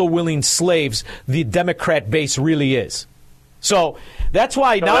not-so-willing slaves the Democrat base really is. So that's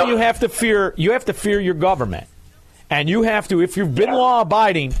why now you have to fear your government. And you have to, if you've been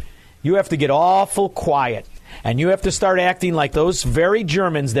law-abiding, you have to get awful quiet. And you have to start acting like those very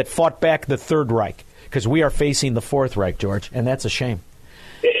Germans that fought back the Third Reich. Because we are facing the Fourth Reich, George, and that's a shame.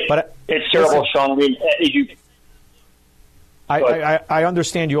 But it's terrible, Sean. I mean, I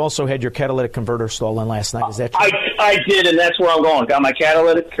understand you also had your catalytic converter stolen last night. Is that true? I did, and that's where I'm going. Got my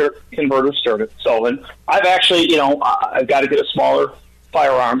catalytic converter stolen. I've actually, I've got to get a smaller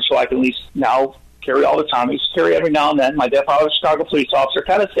firearm so I can at least now carry all the time. I used to carry every now and then. My dad, I was a Chicago police officer,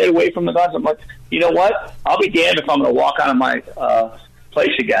 kind of stayed away from the guns. I'm like, you know what? I'll be damned if I'm going to walk out of my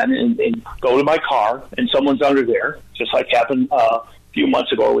place again and go to my car and someone's under there, just like happened a few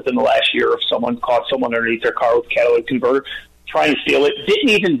months ago or within the last year. If someone caught someone underneath their car with a catalytic converter, trying to steal it, didn't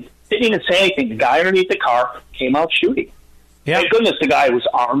even say anything. The guy underneath the car came out shooting. Thank goodness the guy was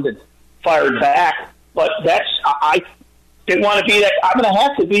armed and fired back. But I didn't want to be that. I'm going to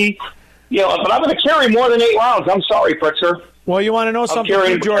have to be, but I'm going to carry more than 8 rounds. I'm sorry, Pritzker. Well, you want to know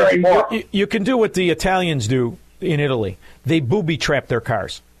something, George? You can do what the Italians do in Italy. They booby-trap their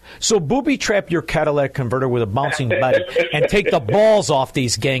cars. So booby-trap your catalytic converter with a bouncing buddy and take the balls off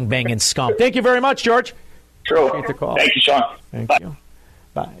these gangbanging scum. Thank you very much, George. True. Appreciate the call. Thank you, Sean. Thank you.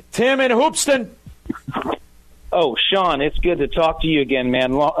 Bye. Tim in Hoopston. Oh, Sean, it's good to talk to you again,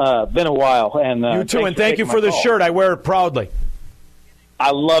 man. Been a while. And you too, and thank you for the shirt. I wear it proudly.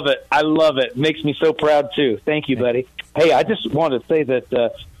 I love it. I love it. Makes me so proud too. Thank you, buddy. Hey, I just wanted to say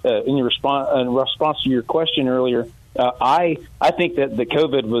that in response to your question earlier, I think that the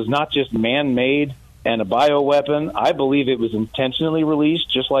COVID was not just man-made and a bioweapon. I believe it was intentionally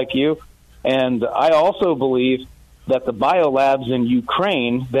released, just like you. And I also believe that the biolabs in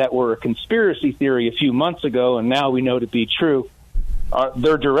Ukraine that were a conspiracy theory a few months ago and now we know to be true,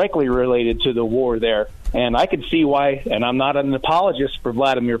 they're directly related to the war there. And I could see why, and I'm not an apologist for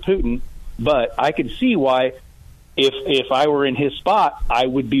Vladimir Putin, but I could see why if I were in his spot, I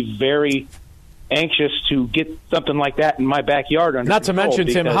would be very anxious to get something like that in my backyard. Not to mention,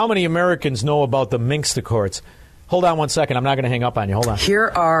 Tim, how many Americans know about the Minsk Accords? Hold on one second. I'm not going to hang up on you. Hold on. Here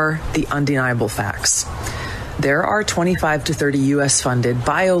are the undeniable facts. There are 25 to 30 U.S.-funded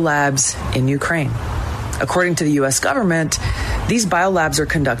biolabs in Ukraine. According to the U.S. government, these biolabs are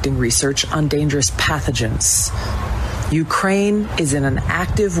conducting research on dangerous pathogens. Ukraine is in an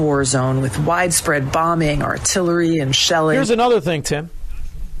active war zone with widespread bombing, artillery, and shelling. Here's another thing, Tim.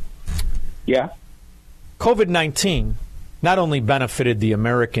 Yeah? COVID-19 not only benefited the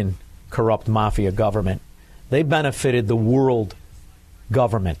American corrupt mafia government, they benefited the world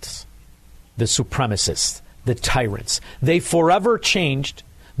governments, the supremacists, the tyrants. They forever changed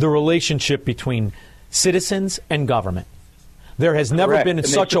the relationship between citizens and government. There has never been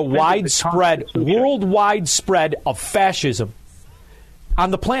such a widespread, worldwide spread of fascism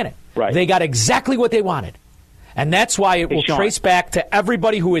on the planet. Right. They got exactly what they wanted. And that's why it will trace back to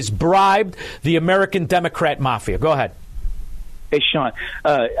everybody who has bribed the American Democrat mafia. Go ahead. Hey, Sean,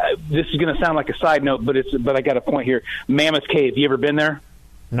 this is going to sound like a side note, but I got a point here. Mammoth Cave, you ever been there?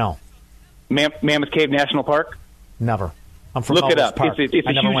 No. Mammoth Cave National Park? Never. I'm from Look it up. Park. It's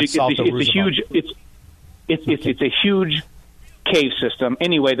a huge cave system.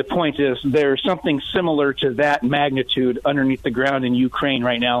 Anyway, the point is there's something similar to that magnitude underneath the ground in Ukraine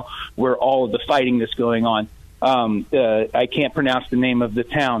right now where all of the fighting that's going on. I can't pronounce the name of the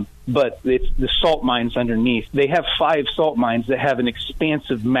town, but it's the salt mines underneath. They have 5 salt mines that have an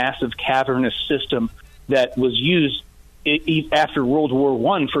expansive, massive cavernous system that was used after World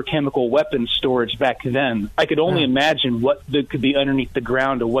War I for chemical weapons storage back then. I could only imagine what could be underneath the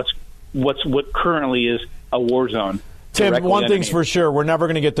ground of what currently is a war zone. Tim, one thing's for sure, we're never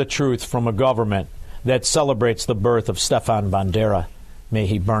going to get the truth from a government that celebrates the birth of Stefan Bandera. May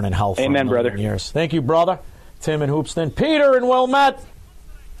he burn in hell for Amen, a million years. Thank you, brother. Tim and Hoopston. Peter and Wilmette.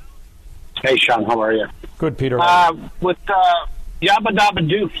 Hey, Sean, how are you? Good, Peter. With Yabba Dabba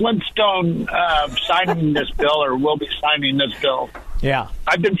Doo Flintstone signing this bill, or will be signing this bill. Yeah.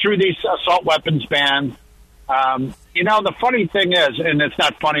 I've been through these assault weapons bans. The funny thing is, and it's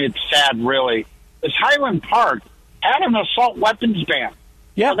not funny, it's sad, really, is Highland Park had an assault weapons ban.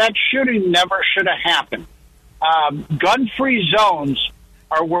 Yeah. So that shooting never should have happened. Gun-free zones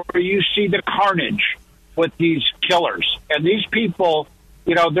are where you see the carnage with these killers. And these people,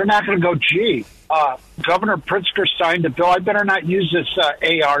 they're not going to go, gee, Governor Pritzker signed a bill. I better not use this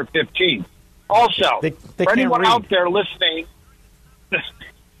AR-15. Also, for anyone out there listening,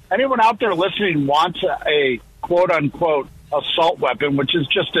 wants a quote-unquote assault weapon, which is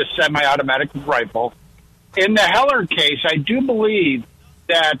just a semi-automatic rifle. In the Heller case, I do believe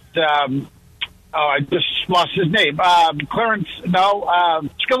that, I just lost his name, Scalia.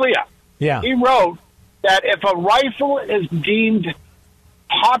 Yeah. He wrote that if a rifle is deemed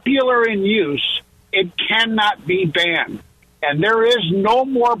popular in use, it cannot be banned. And there is no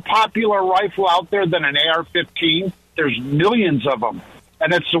more popular rifle out there than an AR-15. There's millions of them.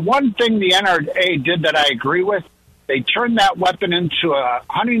 And it's the one thing the NRA did that I agree with. They turned that weapon into a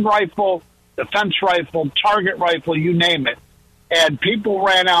hunting rifle, defense rifle, target rifle, you name it. And people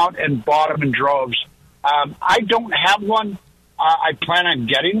ran out and bought them in droves. I don't have one. I plan on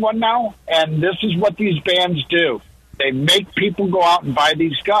getting one now. And this is what these bans do. They make people go out and buy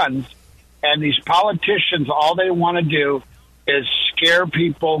these guns. And these politicians, all they want to do is scare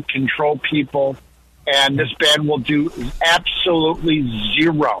people, control people. And this ban will do absolutely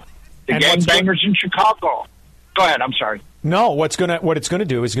zero. The gangbangers in Chicago. Go ahead. I'm sorry. No, what it's going to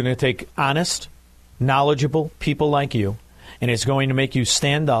do is going to take honest, knowledgeable people like you, and it's going to make you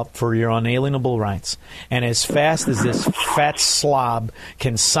stand up for your unalienable rights. And as fast as this fat slob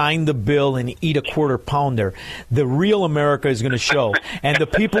can sign the bill and eat a quarter pounder, the real America is going to show. And the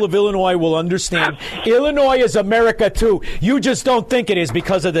people of Illinois will understand Illinois is America too. You just don't think it is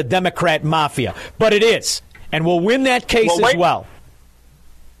because of the Democrat mafia. But it is. And we'll win that case as well.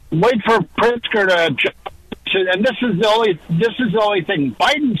 Wait for Pritzker to... And this is the only thing.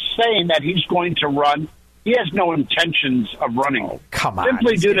 Biden's saying that he's going to run. He has no intentions of running. Come on.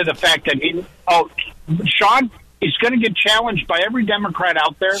 Simply due to the fact that Sean, He's going to get challenged by every Democrat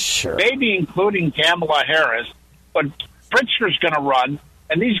out there, maybe including Kamala Harris. But Pritzker's going to run,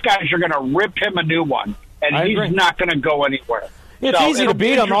 and these guys are going to rip him a new one, and he's not going to go anywhere. It's easy to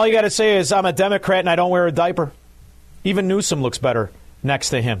beat him. All you got to say is, I'm a Democrat and I don't wear a diaper. Even Newsom looks better next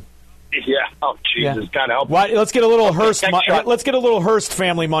to him. Yeah. Oh, Jesus, God help. Let's get a little Hearst. Let's get a little Hearst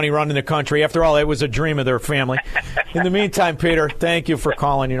family money running the country. After all, it was a dream of their family. In the meantime, Peter, thank you for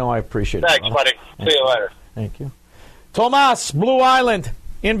calling. I appreciate it. Thanks, buddy. See you later. Thank you. Tomas, Blue Island,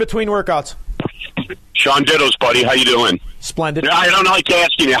 in between workouts. Sean Dittos, buddy. How you doing? Splendid. I don't like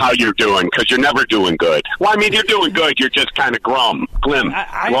asking you how you're doing because you're never doing good. Well, I mean, you're doing good. You're just kind of glum.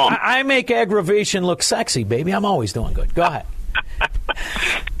 I make aggravation look sexy, baby. I'm always doing good. Go ahead.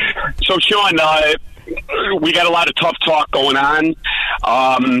 So, Sean, we got a lot of tough talk going on.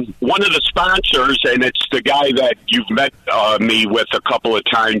 One of the sponsors, and it's the guy that you've met me with a couple of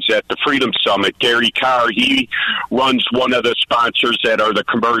times at the Freedom Summit, Gary Carr, he runs one of the sponsors that are the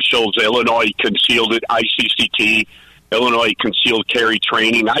commercials, Illinois Concealed ICCT, Illinois Concealed Carry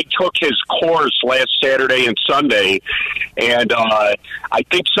Training. I took his course last Saturday and Sunday, and I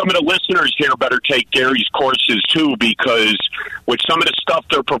think some of the listeners here better take Gary's courses too, because with some of the stuff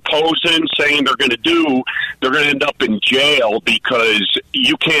they're proposing, saying they're going to do, they're going to end up in jail because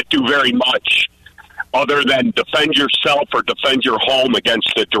you can't do very much other than defend yourself or defend your home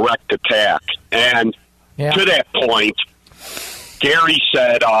against a direct attack. And to that point, Gary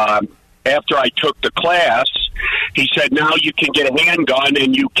said, after I took the class, he said, now you can get a handgun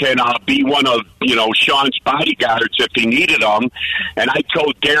and you can be one of, Sean's bodyguards if he needed them. And I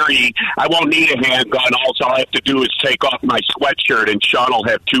told Gary, I won't need a handgun. All I'll have to do is take off my sweatshirt and Sean will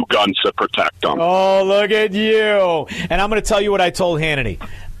have 2 guns to protect him. Oh, look at you. And I'm going to tell you what I told Hannity.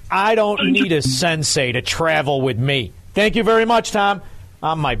 I don't need a sensei to travel with me. Thank you very much, Tom.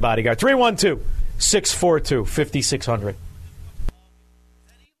 I'm my bodyguard. 312-642-5600.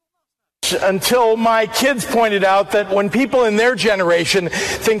 Until my kids pointed out that when people in their generation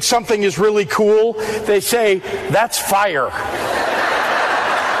think something is really cool, they say, that's fire.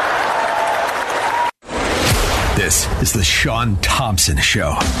 This is the Sean Thompson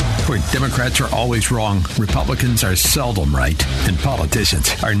Show, where Democrats are always wrong, Republicans are seldom right, and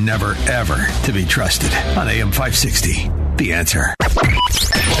politicians are never, ever to be trusted. On AM 560, The Answer.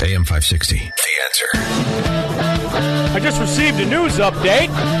 AM 560, The Answer. I just received a news update.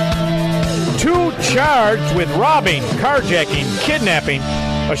 2 charged with robbing, carjacking, kidnapping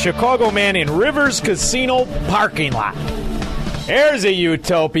a Chicago man in Rivers Casino parking lot. There's a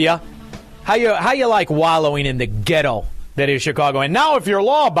utopia. How you like wallowing in the ghetto that is Chicago? And now if you're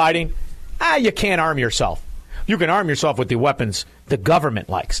law-abiding, you can't arm yourself. You can arm yourself with the weapons the government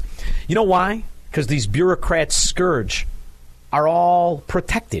likes. You know why? Because these bureaucrats scourge are all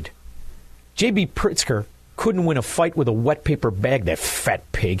protected. J.B. Pritzker couldn't win a fight with a wet paper bag, that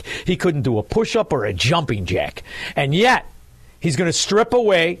fat pig. He couldn't do a push-up or a jumping jack. And yet, he's going to strip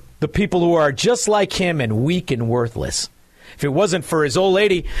away the people who are just like him and weak and worthless. If it wasn't for his old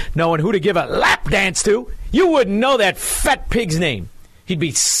lady knowing who to give a lap dance to, you wouldn't know that fat pig's name. He'd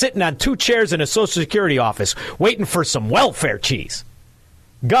be sitting on 2 chairs in a Social Security office waiting for some welfare cheese.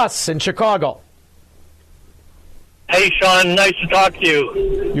 Gus in Chicago. Hey, Sean, nice to talk to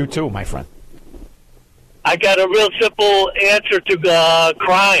you. You too, my friend. I got a real simple answer to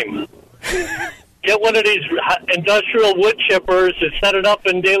crime. Get one of these industrial wood chippers and set it up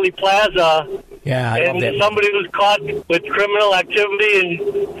in Daly Plaza. Yeah, I love that. And somebody who's caught with criminal activity and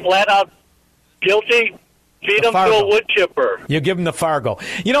flat out guilty, feed them to a wood chipper. You give them the Fargo.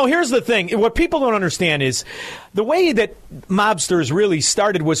 Here's the thing. What people don't understand is the way that mobsters really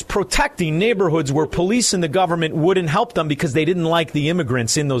started was protecting neighborhoods where police and the government wouldn't help them because they didn't like the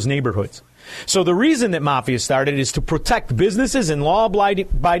immigrants in those neighborhoods. So the reason that mafia started is to protect businesses and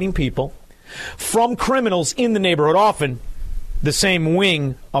law-abiding people from criminals in the neighborhood, often the same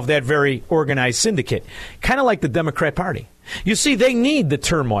wing of that very organized syndicate, kind of like the Democrat Party. You see, they need the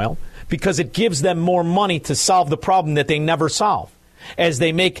turmoil because it gives them more money to solve the problem that they never solve, as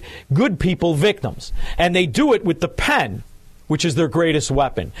they make good people victims. And they do it with the pen, which is their greatest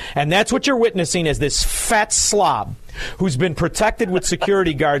weapon. And that's what you're witnessing as this fat slob who's been protected with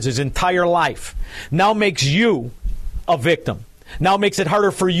security guards his entire life now makes you a victim. Now makes it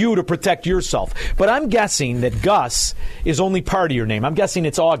harder for you to protect yourself. But I'm guessing that Gus is only part of your name. I'm guessing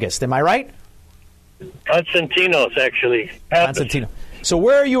it's August. Am I right? Constantinos, actually. Constantino. So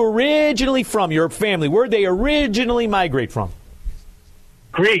where are you originally from, your family? Where did they originally migrate from?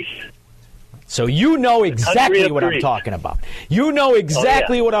 Greece. So you know exactly what I'm talking about. You know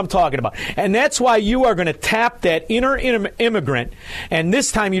exactly what I'm talking about. And that's why you are going to tap that inner immigrant. And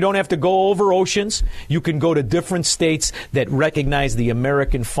this time you don't have to go over oceans. You can go to different states that recognize the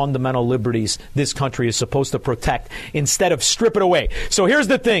American fundamental liberties this country is supposed to protect instead of strip it away. So here's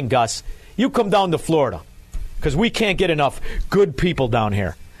the thing, Gus. You come down to Florida because we can't get enough good people down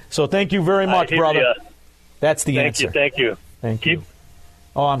here. So thank you very much, brother. That's the answer. Thank you. Thank you.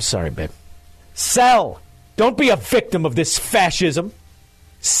 Oh, I'm sorry, babe. Sell. Don't be a victim of this fascism.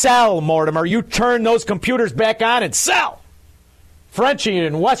 Sell, Mortimer. You turn those computers back on and sell. Frenchie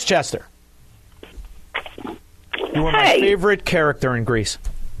in Westchester. You were my favorite character in Grease.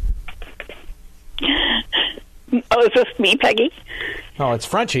 Oh, is this me, Peggy? No, it's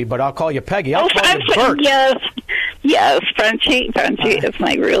Frenchie, but I'll call you Peggy. I'll call you Bert. Yes, Frenchie. Frenchie is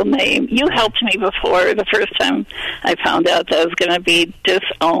my real name. You helped me before the first time I found out that I was going to be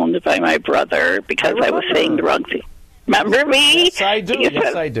disowned by my brother because I was saying the wrong thing. Remember me? Yes, I do.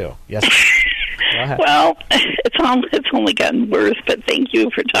 Yes, I do. Yes. Go ahead. Well, it's only gotten worse, but thank you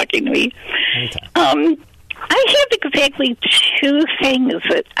for talking to me. Anytime. I have exactly two things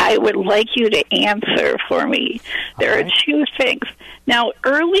that I would like you to answer for me. There are two things. Now,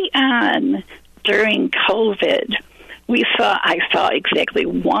 early on during COVID, I saw exactly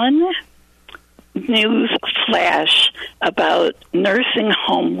one news flash about nursing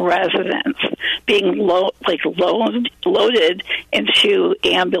home residents being loaded into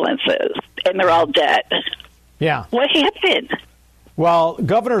ambulances, and they're all dead. Yeah. What happened? Well,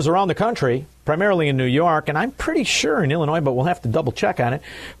 governors around the country, primarily in New York, and I'm pretty sure in Illinois, but we'll have to double check on it,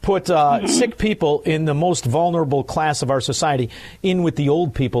 put sick people in the most vulnerable class of our society in with the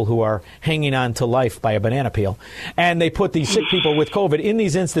old people who are hanging on to life by a banana peel. And they put these sick people with COVID in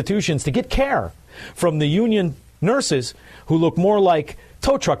these institutions to get care from the union nurses who look more like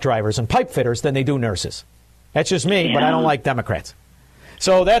tow truck drivers and pipe fitters than they do nurses. That's just me, but I don't like Democrats.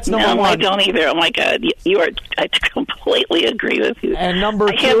 So that's number one. No, I don't either. Oh, my God. I completely agree with you. And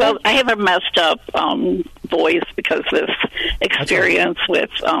number two? I have a messed up voice because of this experience with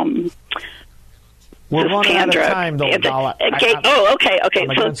we're running out of time, though, Dala. Okay. So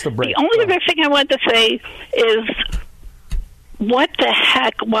the only other thing I want to say is, what the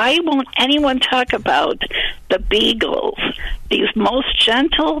heck? Why won't anyone talk about the Beagles, these most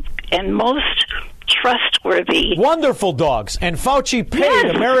gentle and most trustworthy, wonderful dogs? And Fauci paid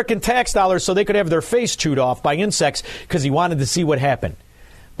American tax dollars so they could have their face chewed off by insects because he wanted to see what happened.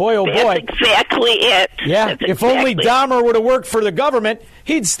 Boy, oh boy. That's exactly it. Yeah, if only Dahmer would have worked for the government,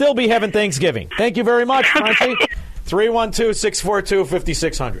 he'd still be having Thanksgiving. Thank you very much, Frenchie.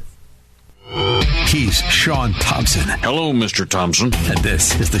 312-642-5600. He's Sean Thompson. Hello, Mr. Thompson. And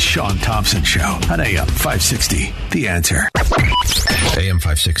this is the Sean Thompson Show on AM 560. The Answer. AM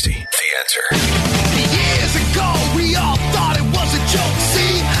 560. The Answer. Years ago, we all thought it was a joke.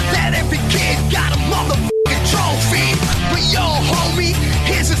 See, that every kid got a motherfucking trophy. But yo, homie,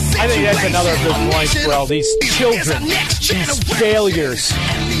 here's a situation. I think that's another good point for all these children, these failures,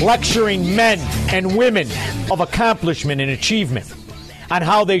 lecturing men and women of accomplishment and achievement on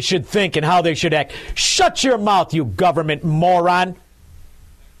how they should think and how they should act. Shut your mouth, you government moron.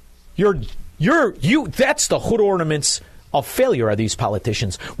 That's the hood ornaments of failure are these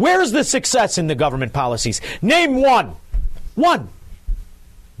politicians. Where's the success in the government policies? Name one. One.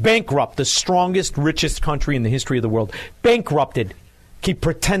 Bankrupt, the strongest, richest country in the history of the world. Bankrupted. Keep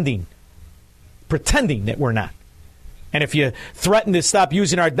pretending that we're not. And if you threaten to stop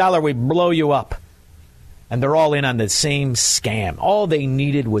using our dollar, we blow you up. And they're all in on the same scam. All they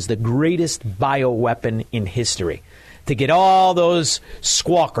needed was the greatest bioweapon in history to get all those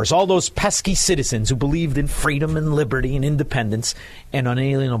squawkers, all those pesky citizens who believed in freedom and liberty and independence and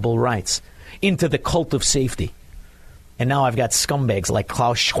unalienable rights into the cult of safety. And now I've got scumbags like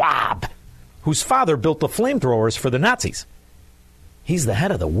Klaus Schwab, whose father built the flamethrowers for the Nazis. He's the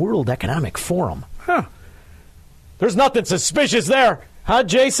head of the World Economic Forum. Huh. There's nothing suspicious there. Huh,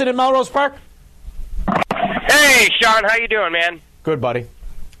 Jason in Melrose Park? Hey, Sean, how you doing, man? Good, buddy.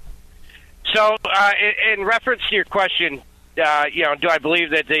 So, in reference to your question, do I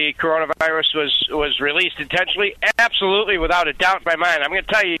believe that the coronavirus was released intentionally? Absolutely, without a doubt in my mind. I'm going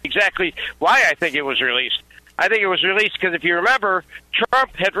to tell you exactly why I think it was released. I think it was released because, if you remember,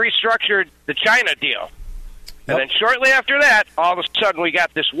 Trump had restructured the China deal. And then shortly after that, all of a sudden, we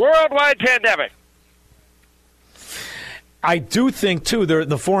got this worldwide pandemic. I do think, too,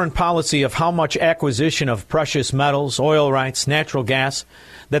 the foreign policy of how much acquisition of precious metals, oil rights, natural gas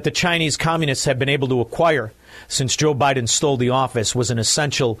that the Chinese communists have been able to acquire since Joe Biden stole the office was an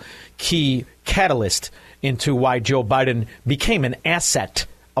essential key catalyst into why Joe Biden became an asset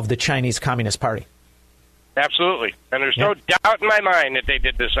of the Chinese Communist Party. Absolutely. And there's no doubt in my mind that they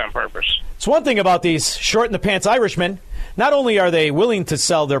did this on purpose. It's one thing about these short-in-the-pants Irishmen. Not only are they willing to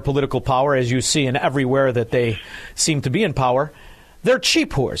sell their political power, as you see in everywhere that they seem to be in power, they're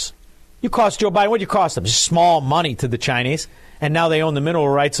cheap whores. You cost Joe Biden, what do you cost them? Just small money to the Chinese, and now they own the mineral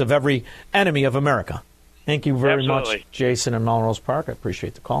rights of every enemy of America. Thank you very much, Jason in Melrose Park. I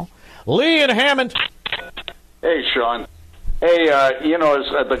appreciate the call. Lee in Hammond. Hey, Sean. Hey,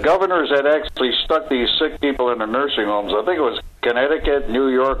 the governors had actually stuck these sick people in the nursing homes. I think it was Connecticut, New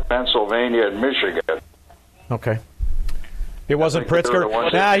York, Pennsylvania, and Michigan. Okay. It wasn't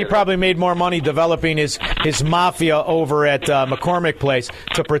Pritzker? He probably made more money developing his mafia over at McCormick Place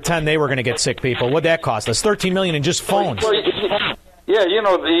to pretend they were going to get sick people. What'd that cost us? $13 million in just phones. Yeah,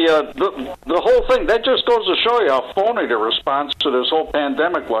 the whole thing, that just goes to show you how phony the response to this whole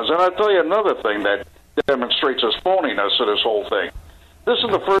pandemic was. And I'll tell you another thing that demonstrates this phoniness of this whole thing. This is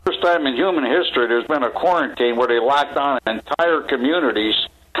the first time in human history there's been a quarantine where they locked down entire communities,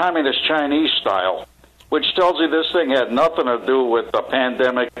 communist Chinese style, which tells you this thing had nothing to do with the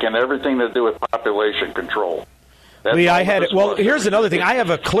pandemic and everything to do with population control. Lee, here's another thing. I have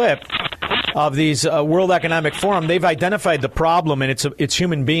a clip of these World Economic Forum. They've identified the problem, and it's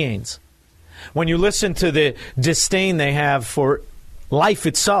human beings. When you listen to the disdain they have for life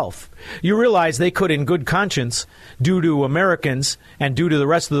itself, you realize they could, in good conscience, due to Americans and due to the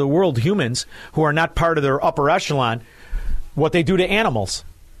rest of the world, humans who are not part of their upper echelon, what they do to animals.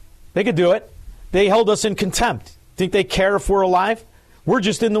 They could do it. They hold us in contempt. Think they care if we're alive? We're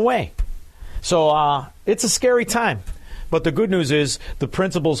just in the way. So it's a scary time. But the good news is the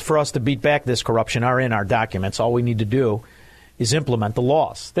principles for us to beat back this corruption are in our documents. All we need to do is implement the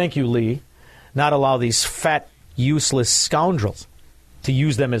laws. Thank you, Lee. Not allow these fat, useless scoundrels to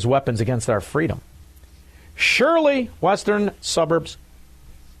use them as weapons against our freedom. Shirley, Western Suburbs.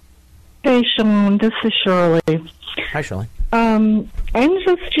 Hey, Sean, this is Shirley. Hi, Shirley. I'm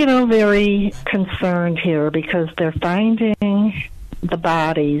just, very concerned here because they're finding the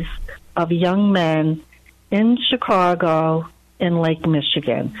bodies of young men in Chicago and Lake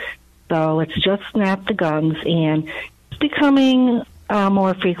Michigan. So it's just not the guns, and it's becoming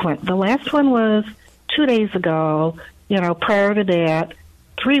more frequent. The last one was 2 days ago, prior to that,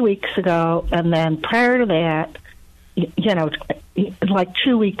 3 weeks ago, and then prior to that, like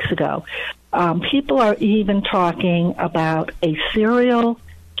 2 weeks ago. People are even talking about a serial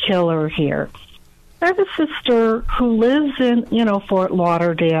killer here. I have a sister who lives in, Fort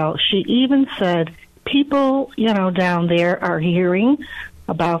Lauderdale. She even said people, down there are hearing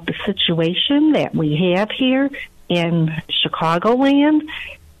about the situation that we have here in Chicagoland.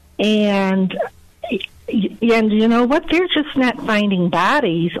 And you know what? They're just not finding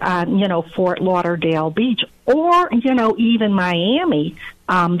bodies on, Fort Lauderdale Beach or, even Miami,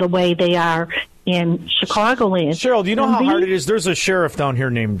 the way they are in Chicagoland. Cheryl, do you know how hard it is? There's a sheriff down here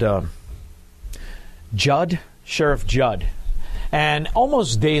named Sheriff Judd. And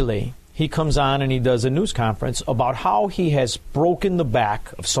almost daily, he comes on and he does a news conference about how he has broken the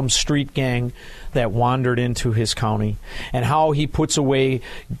back of some street gang that wandered into his county and how he puts away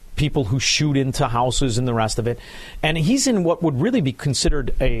people who shoot into houses and the rest of it. And he's in what would really be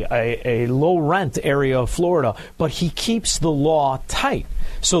considered a low-rent area of Florida, but he keeps the law tight.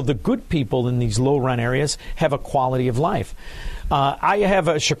 So the good people in these low-rent areas have a quality of life. I have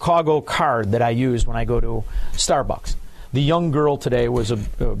a Chicago card that I use when I go to Starbucks. The young girl today was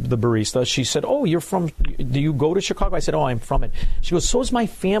the barista. She said, "Oh, do you go to Chicago?" I said, "Oh, I'm from it." She goes, "So is my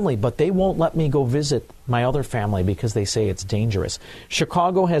family, but they won't let me go visit my other family because they say it's dangerous."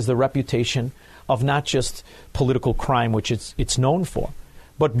 Chicago has the reputation of not just political crime, which it's known for,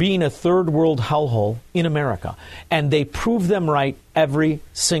 but being a third world hellhole in America. And they prove them right every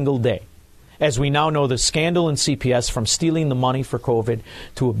single day. As we now know, the scandal in CPS, from stealing the money for COVID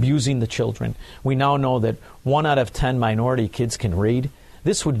to abusing the children, we now know that 1 out of 10 minority kids can read.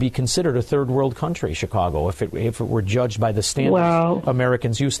 This would be considered a third world country, Chicago, if it were judged by the standards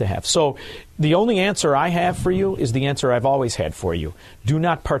Americans used to have. So the only answer I have for you is the answer I've always had for you. Do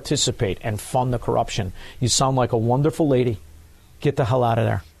not participate and fund the corruption. You sound like a wonderful lady. Get the hell out of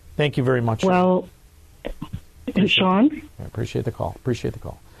there. Thank you very much. Well, Sean? I appreciate the call.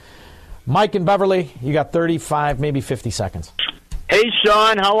 Mike in Beverly, you got 35, maybe 50 seconds. Hey,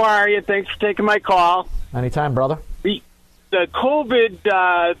 Sean, how are you? Thanks for taking my call. Anytime, brother. The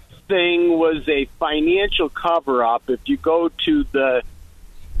COVID thing was a financial cover-up. If you go to the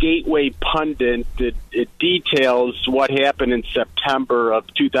Gateway Pundit, it details what happened in September of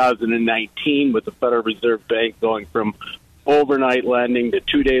 2019 with the Federal Reserve Bank going from overnight lending to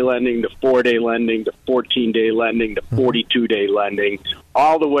 2-day lending to 4-day lending to 14-day lending to 42-day lending,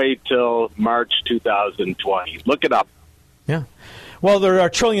 all the way till March 2020. Look it up. Yeah. Well, there are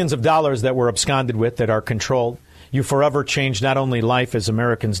trillions of dollars that we're absconded with that are controlled. You forever changed not only life as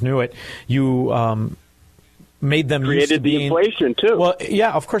Americans knew it, you made them used to being... Created the inflation, too. Well,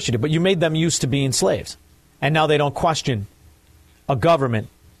 yeah, of course you did, but you made them used to being slaves. And now they don't question a government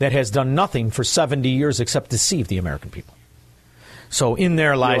that has done nothing for 70 years except deceive the American people. So in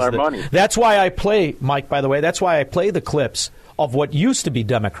there lies... money. That's why I play, Mike, by the way, that's why I play the clips of what used to be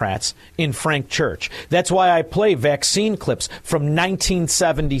Democrats in Frank Church. That's why I play vaccine clips from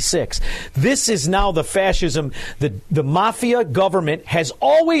 1976. This is now the fascism the mafia government has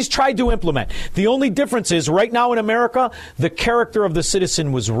always tried to implement. The only difference is right now in America, the character of the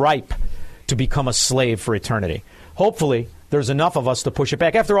citizen was ripe to become a slave for eternity. Hopefully, there's enough of us to push it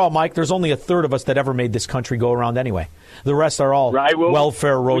back. After all, Mike, there's only a third of us that ever made this country go around anyway. The rest are all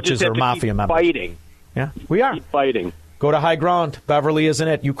welfare roaches or mafia members. Fighting. Yeah, we are. Keep fighting. Go to High Ground. Beverly isn't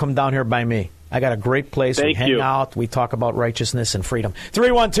it? You come down here by me. I got a great place. Thank we hang you. out. We talk about righteousness and freedom.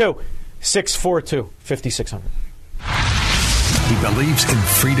 312-642-5600. He believes in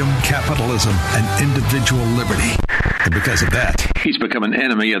freedom, capitalism, and individual liberty. And because of that, he's become an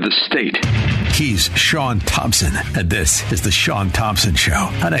enemy of the state. He's Sean Thompson, and this is The Sean Thompson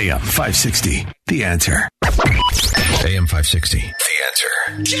Show on AM 560. The Answer. AM 560. The Answer.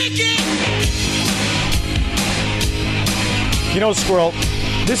 You know, Squirrel,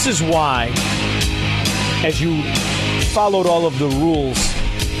 this is why, as you followed all of the rules,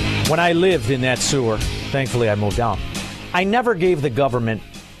 when I lived in that sewer, thankfully I moved out, I never gave the government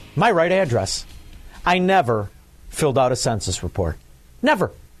my right address. I never filled out a census report.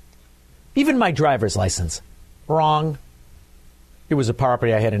 Never. Even my driver's license. Wrong. It was a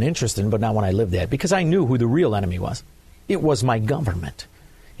property I had an interest in, but not when I lived there, because I knew who the real enemy was. It was my government.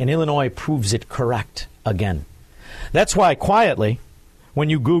 And Illinois proves it correct again. That's why, quietly, when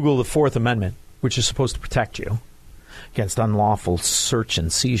you Google the Fourth Amendment, which is supposed to protect you against unlawful search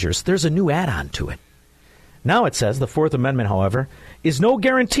and seizures, there's a new add-on to it. Now it says the Fourth Amendment, however, is no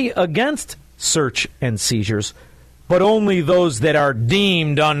guarantee against search and seizures, but only those that are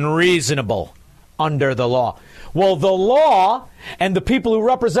deemed unreasonable under the law. Well, the law and the people who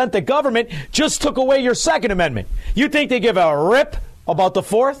represent the government just took away your Second Amendment. You think they give a rip about the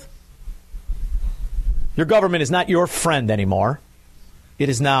Fourth? Your government is not your friend anymore. It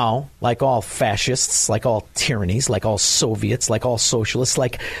is now, like all fascists, like all tyrannies, like all Soviets, like all socialists,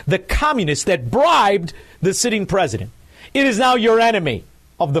 like the communists that bribed the sitting president. It is now your enemy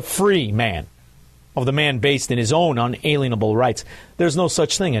of the free man, of the man based in his own unalienable rights. There's no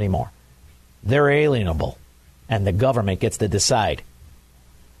such thing anymore. They're alienable, and the government gets to decide.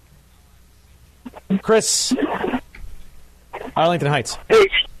 Chris, Arlington Heights. Hey,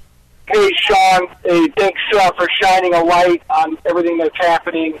 Sean. Hey, thanks for shining a light on everything that's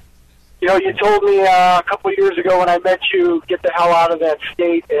happening. You know, you told me a couple of years ago when I met you, get the hell out of that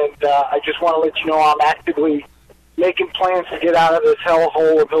state, and I just want to let you know I'm actively making plans to get out of this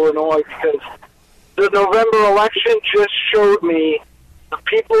hellhole of Illinois, because the November election just showed me the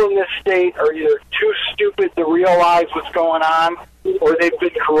people in this state are either too stupid to realize what's going on, or they've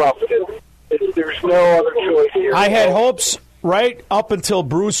been corrupted. There's no other choice here. I had hopes right up until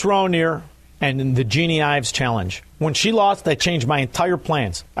Bruce Ronier and the Jeannie Ives challenge. When she lost, that changed my entire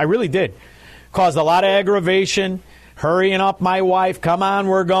plans. I really did. Caused a lot of aggravation, hurrying up my wife. Come on,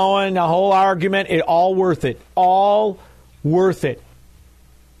 we're going. The whole argument, it all worth it. All worth it.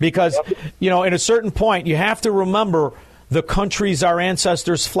 Because, you know, at a certain point, you have to remember the countries our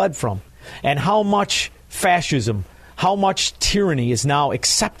ancestors fled from and how much fascism, how much tyranny is now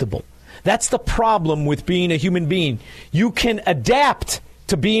acceptable. That's the problem with being a human being. You can adapt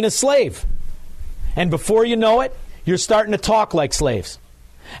to being a slave. And before you know it, you're starting to talk like slaves.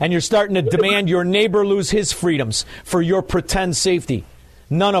 And you're starting to demand your neighbor lose his freedoms for your pretend safety,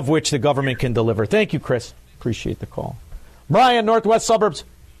 none of which the government can deliver. Thank you, Chris. Appreciate the call. Brian, Northwest Suburbs.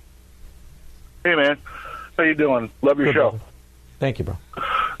 Hey, man. How you doing? Love your show. Brother. Thank you, bro.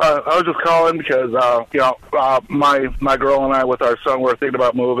 I was just calling because, my girl and I with our son were thinking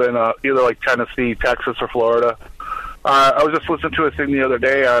about moving either like Tennessee, Texas, or Florida. I was just listening to a thing the other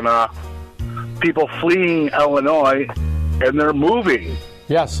day on people fleeing Illinois, and they're moving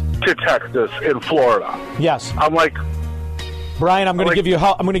to Texas and Florida. Yes. I'm like, Brian, I'm going to give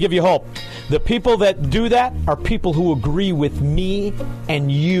you hope. The people that do that are people who agree with me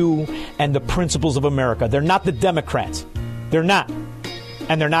and you and the principles of America. They're not the Democrats. They're not.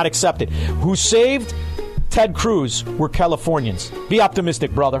 And they're not accepted. Who saved Ted Cruz were Californians. Be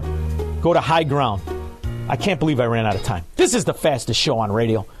optimistic, brother. Go to high ground. I can't believe I ran out of time. This is the fastest show on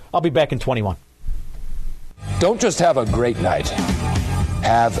radio. I'll be back in 21. Don't just have a great night.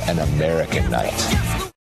 Have an American night.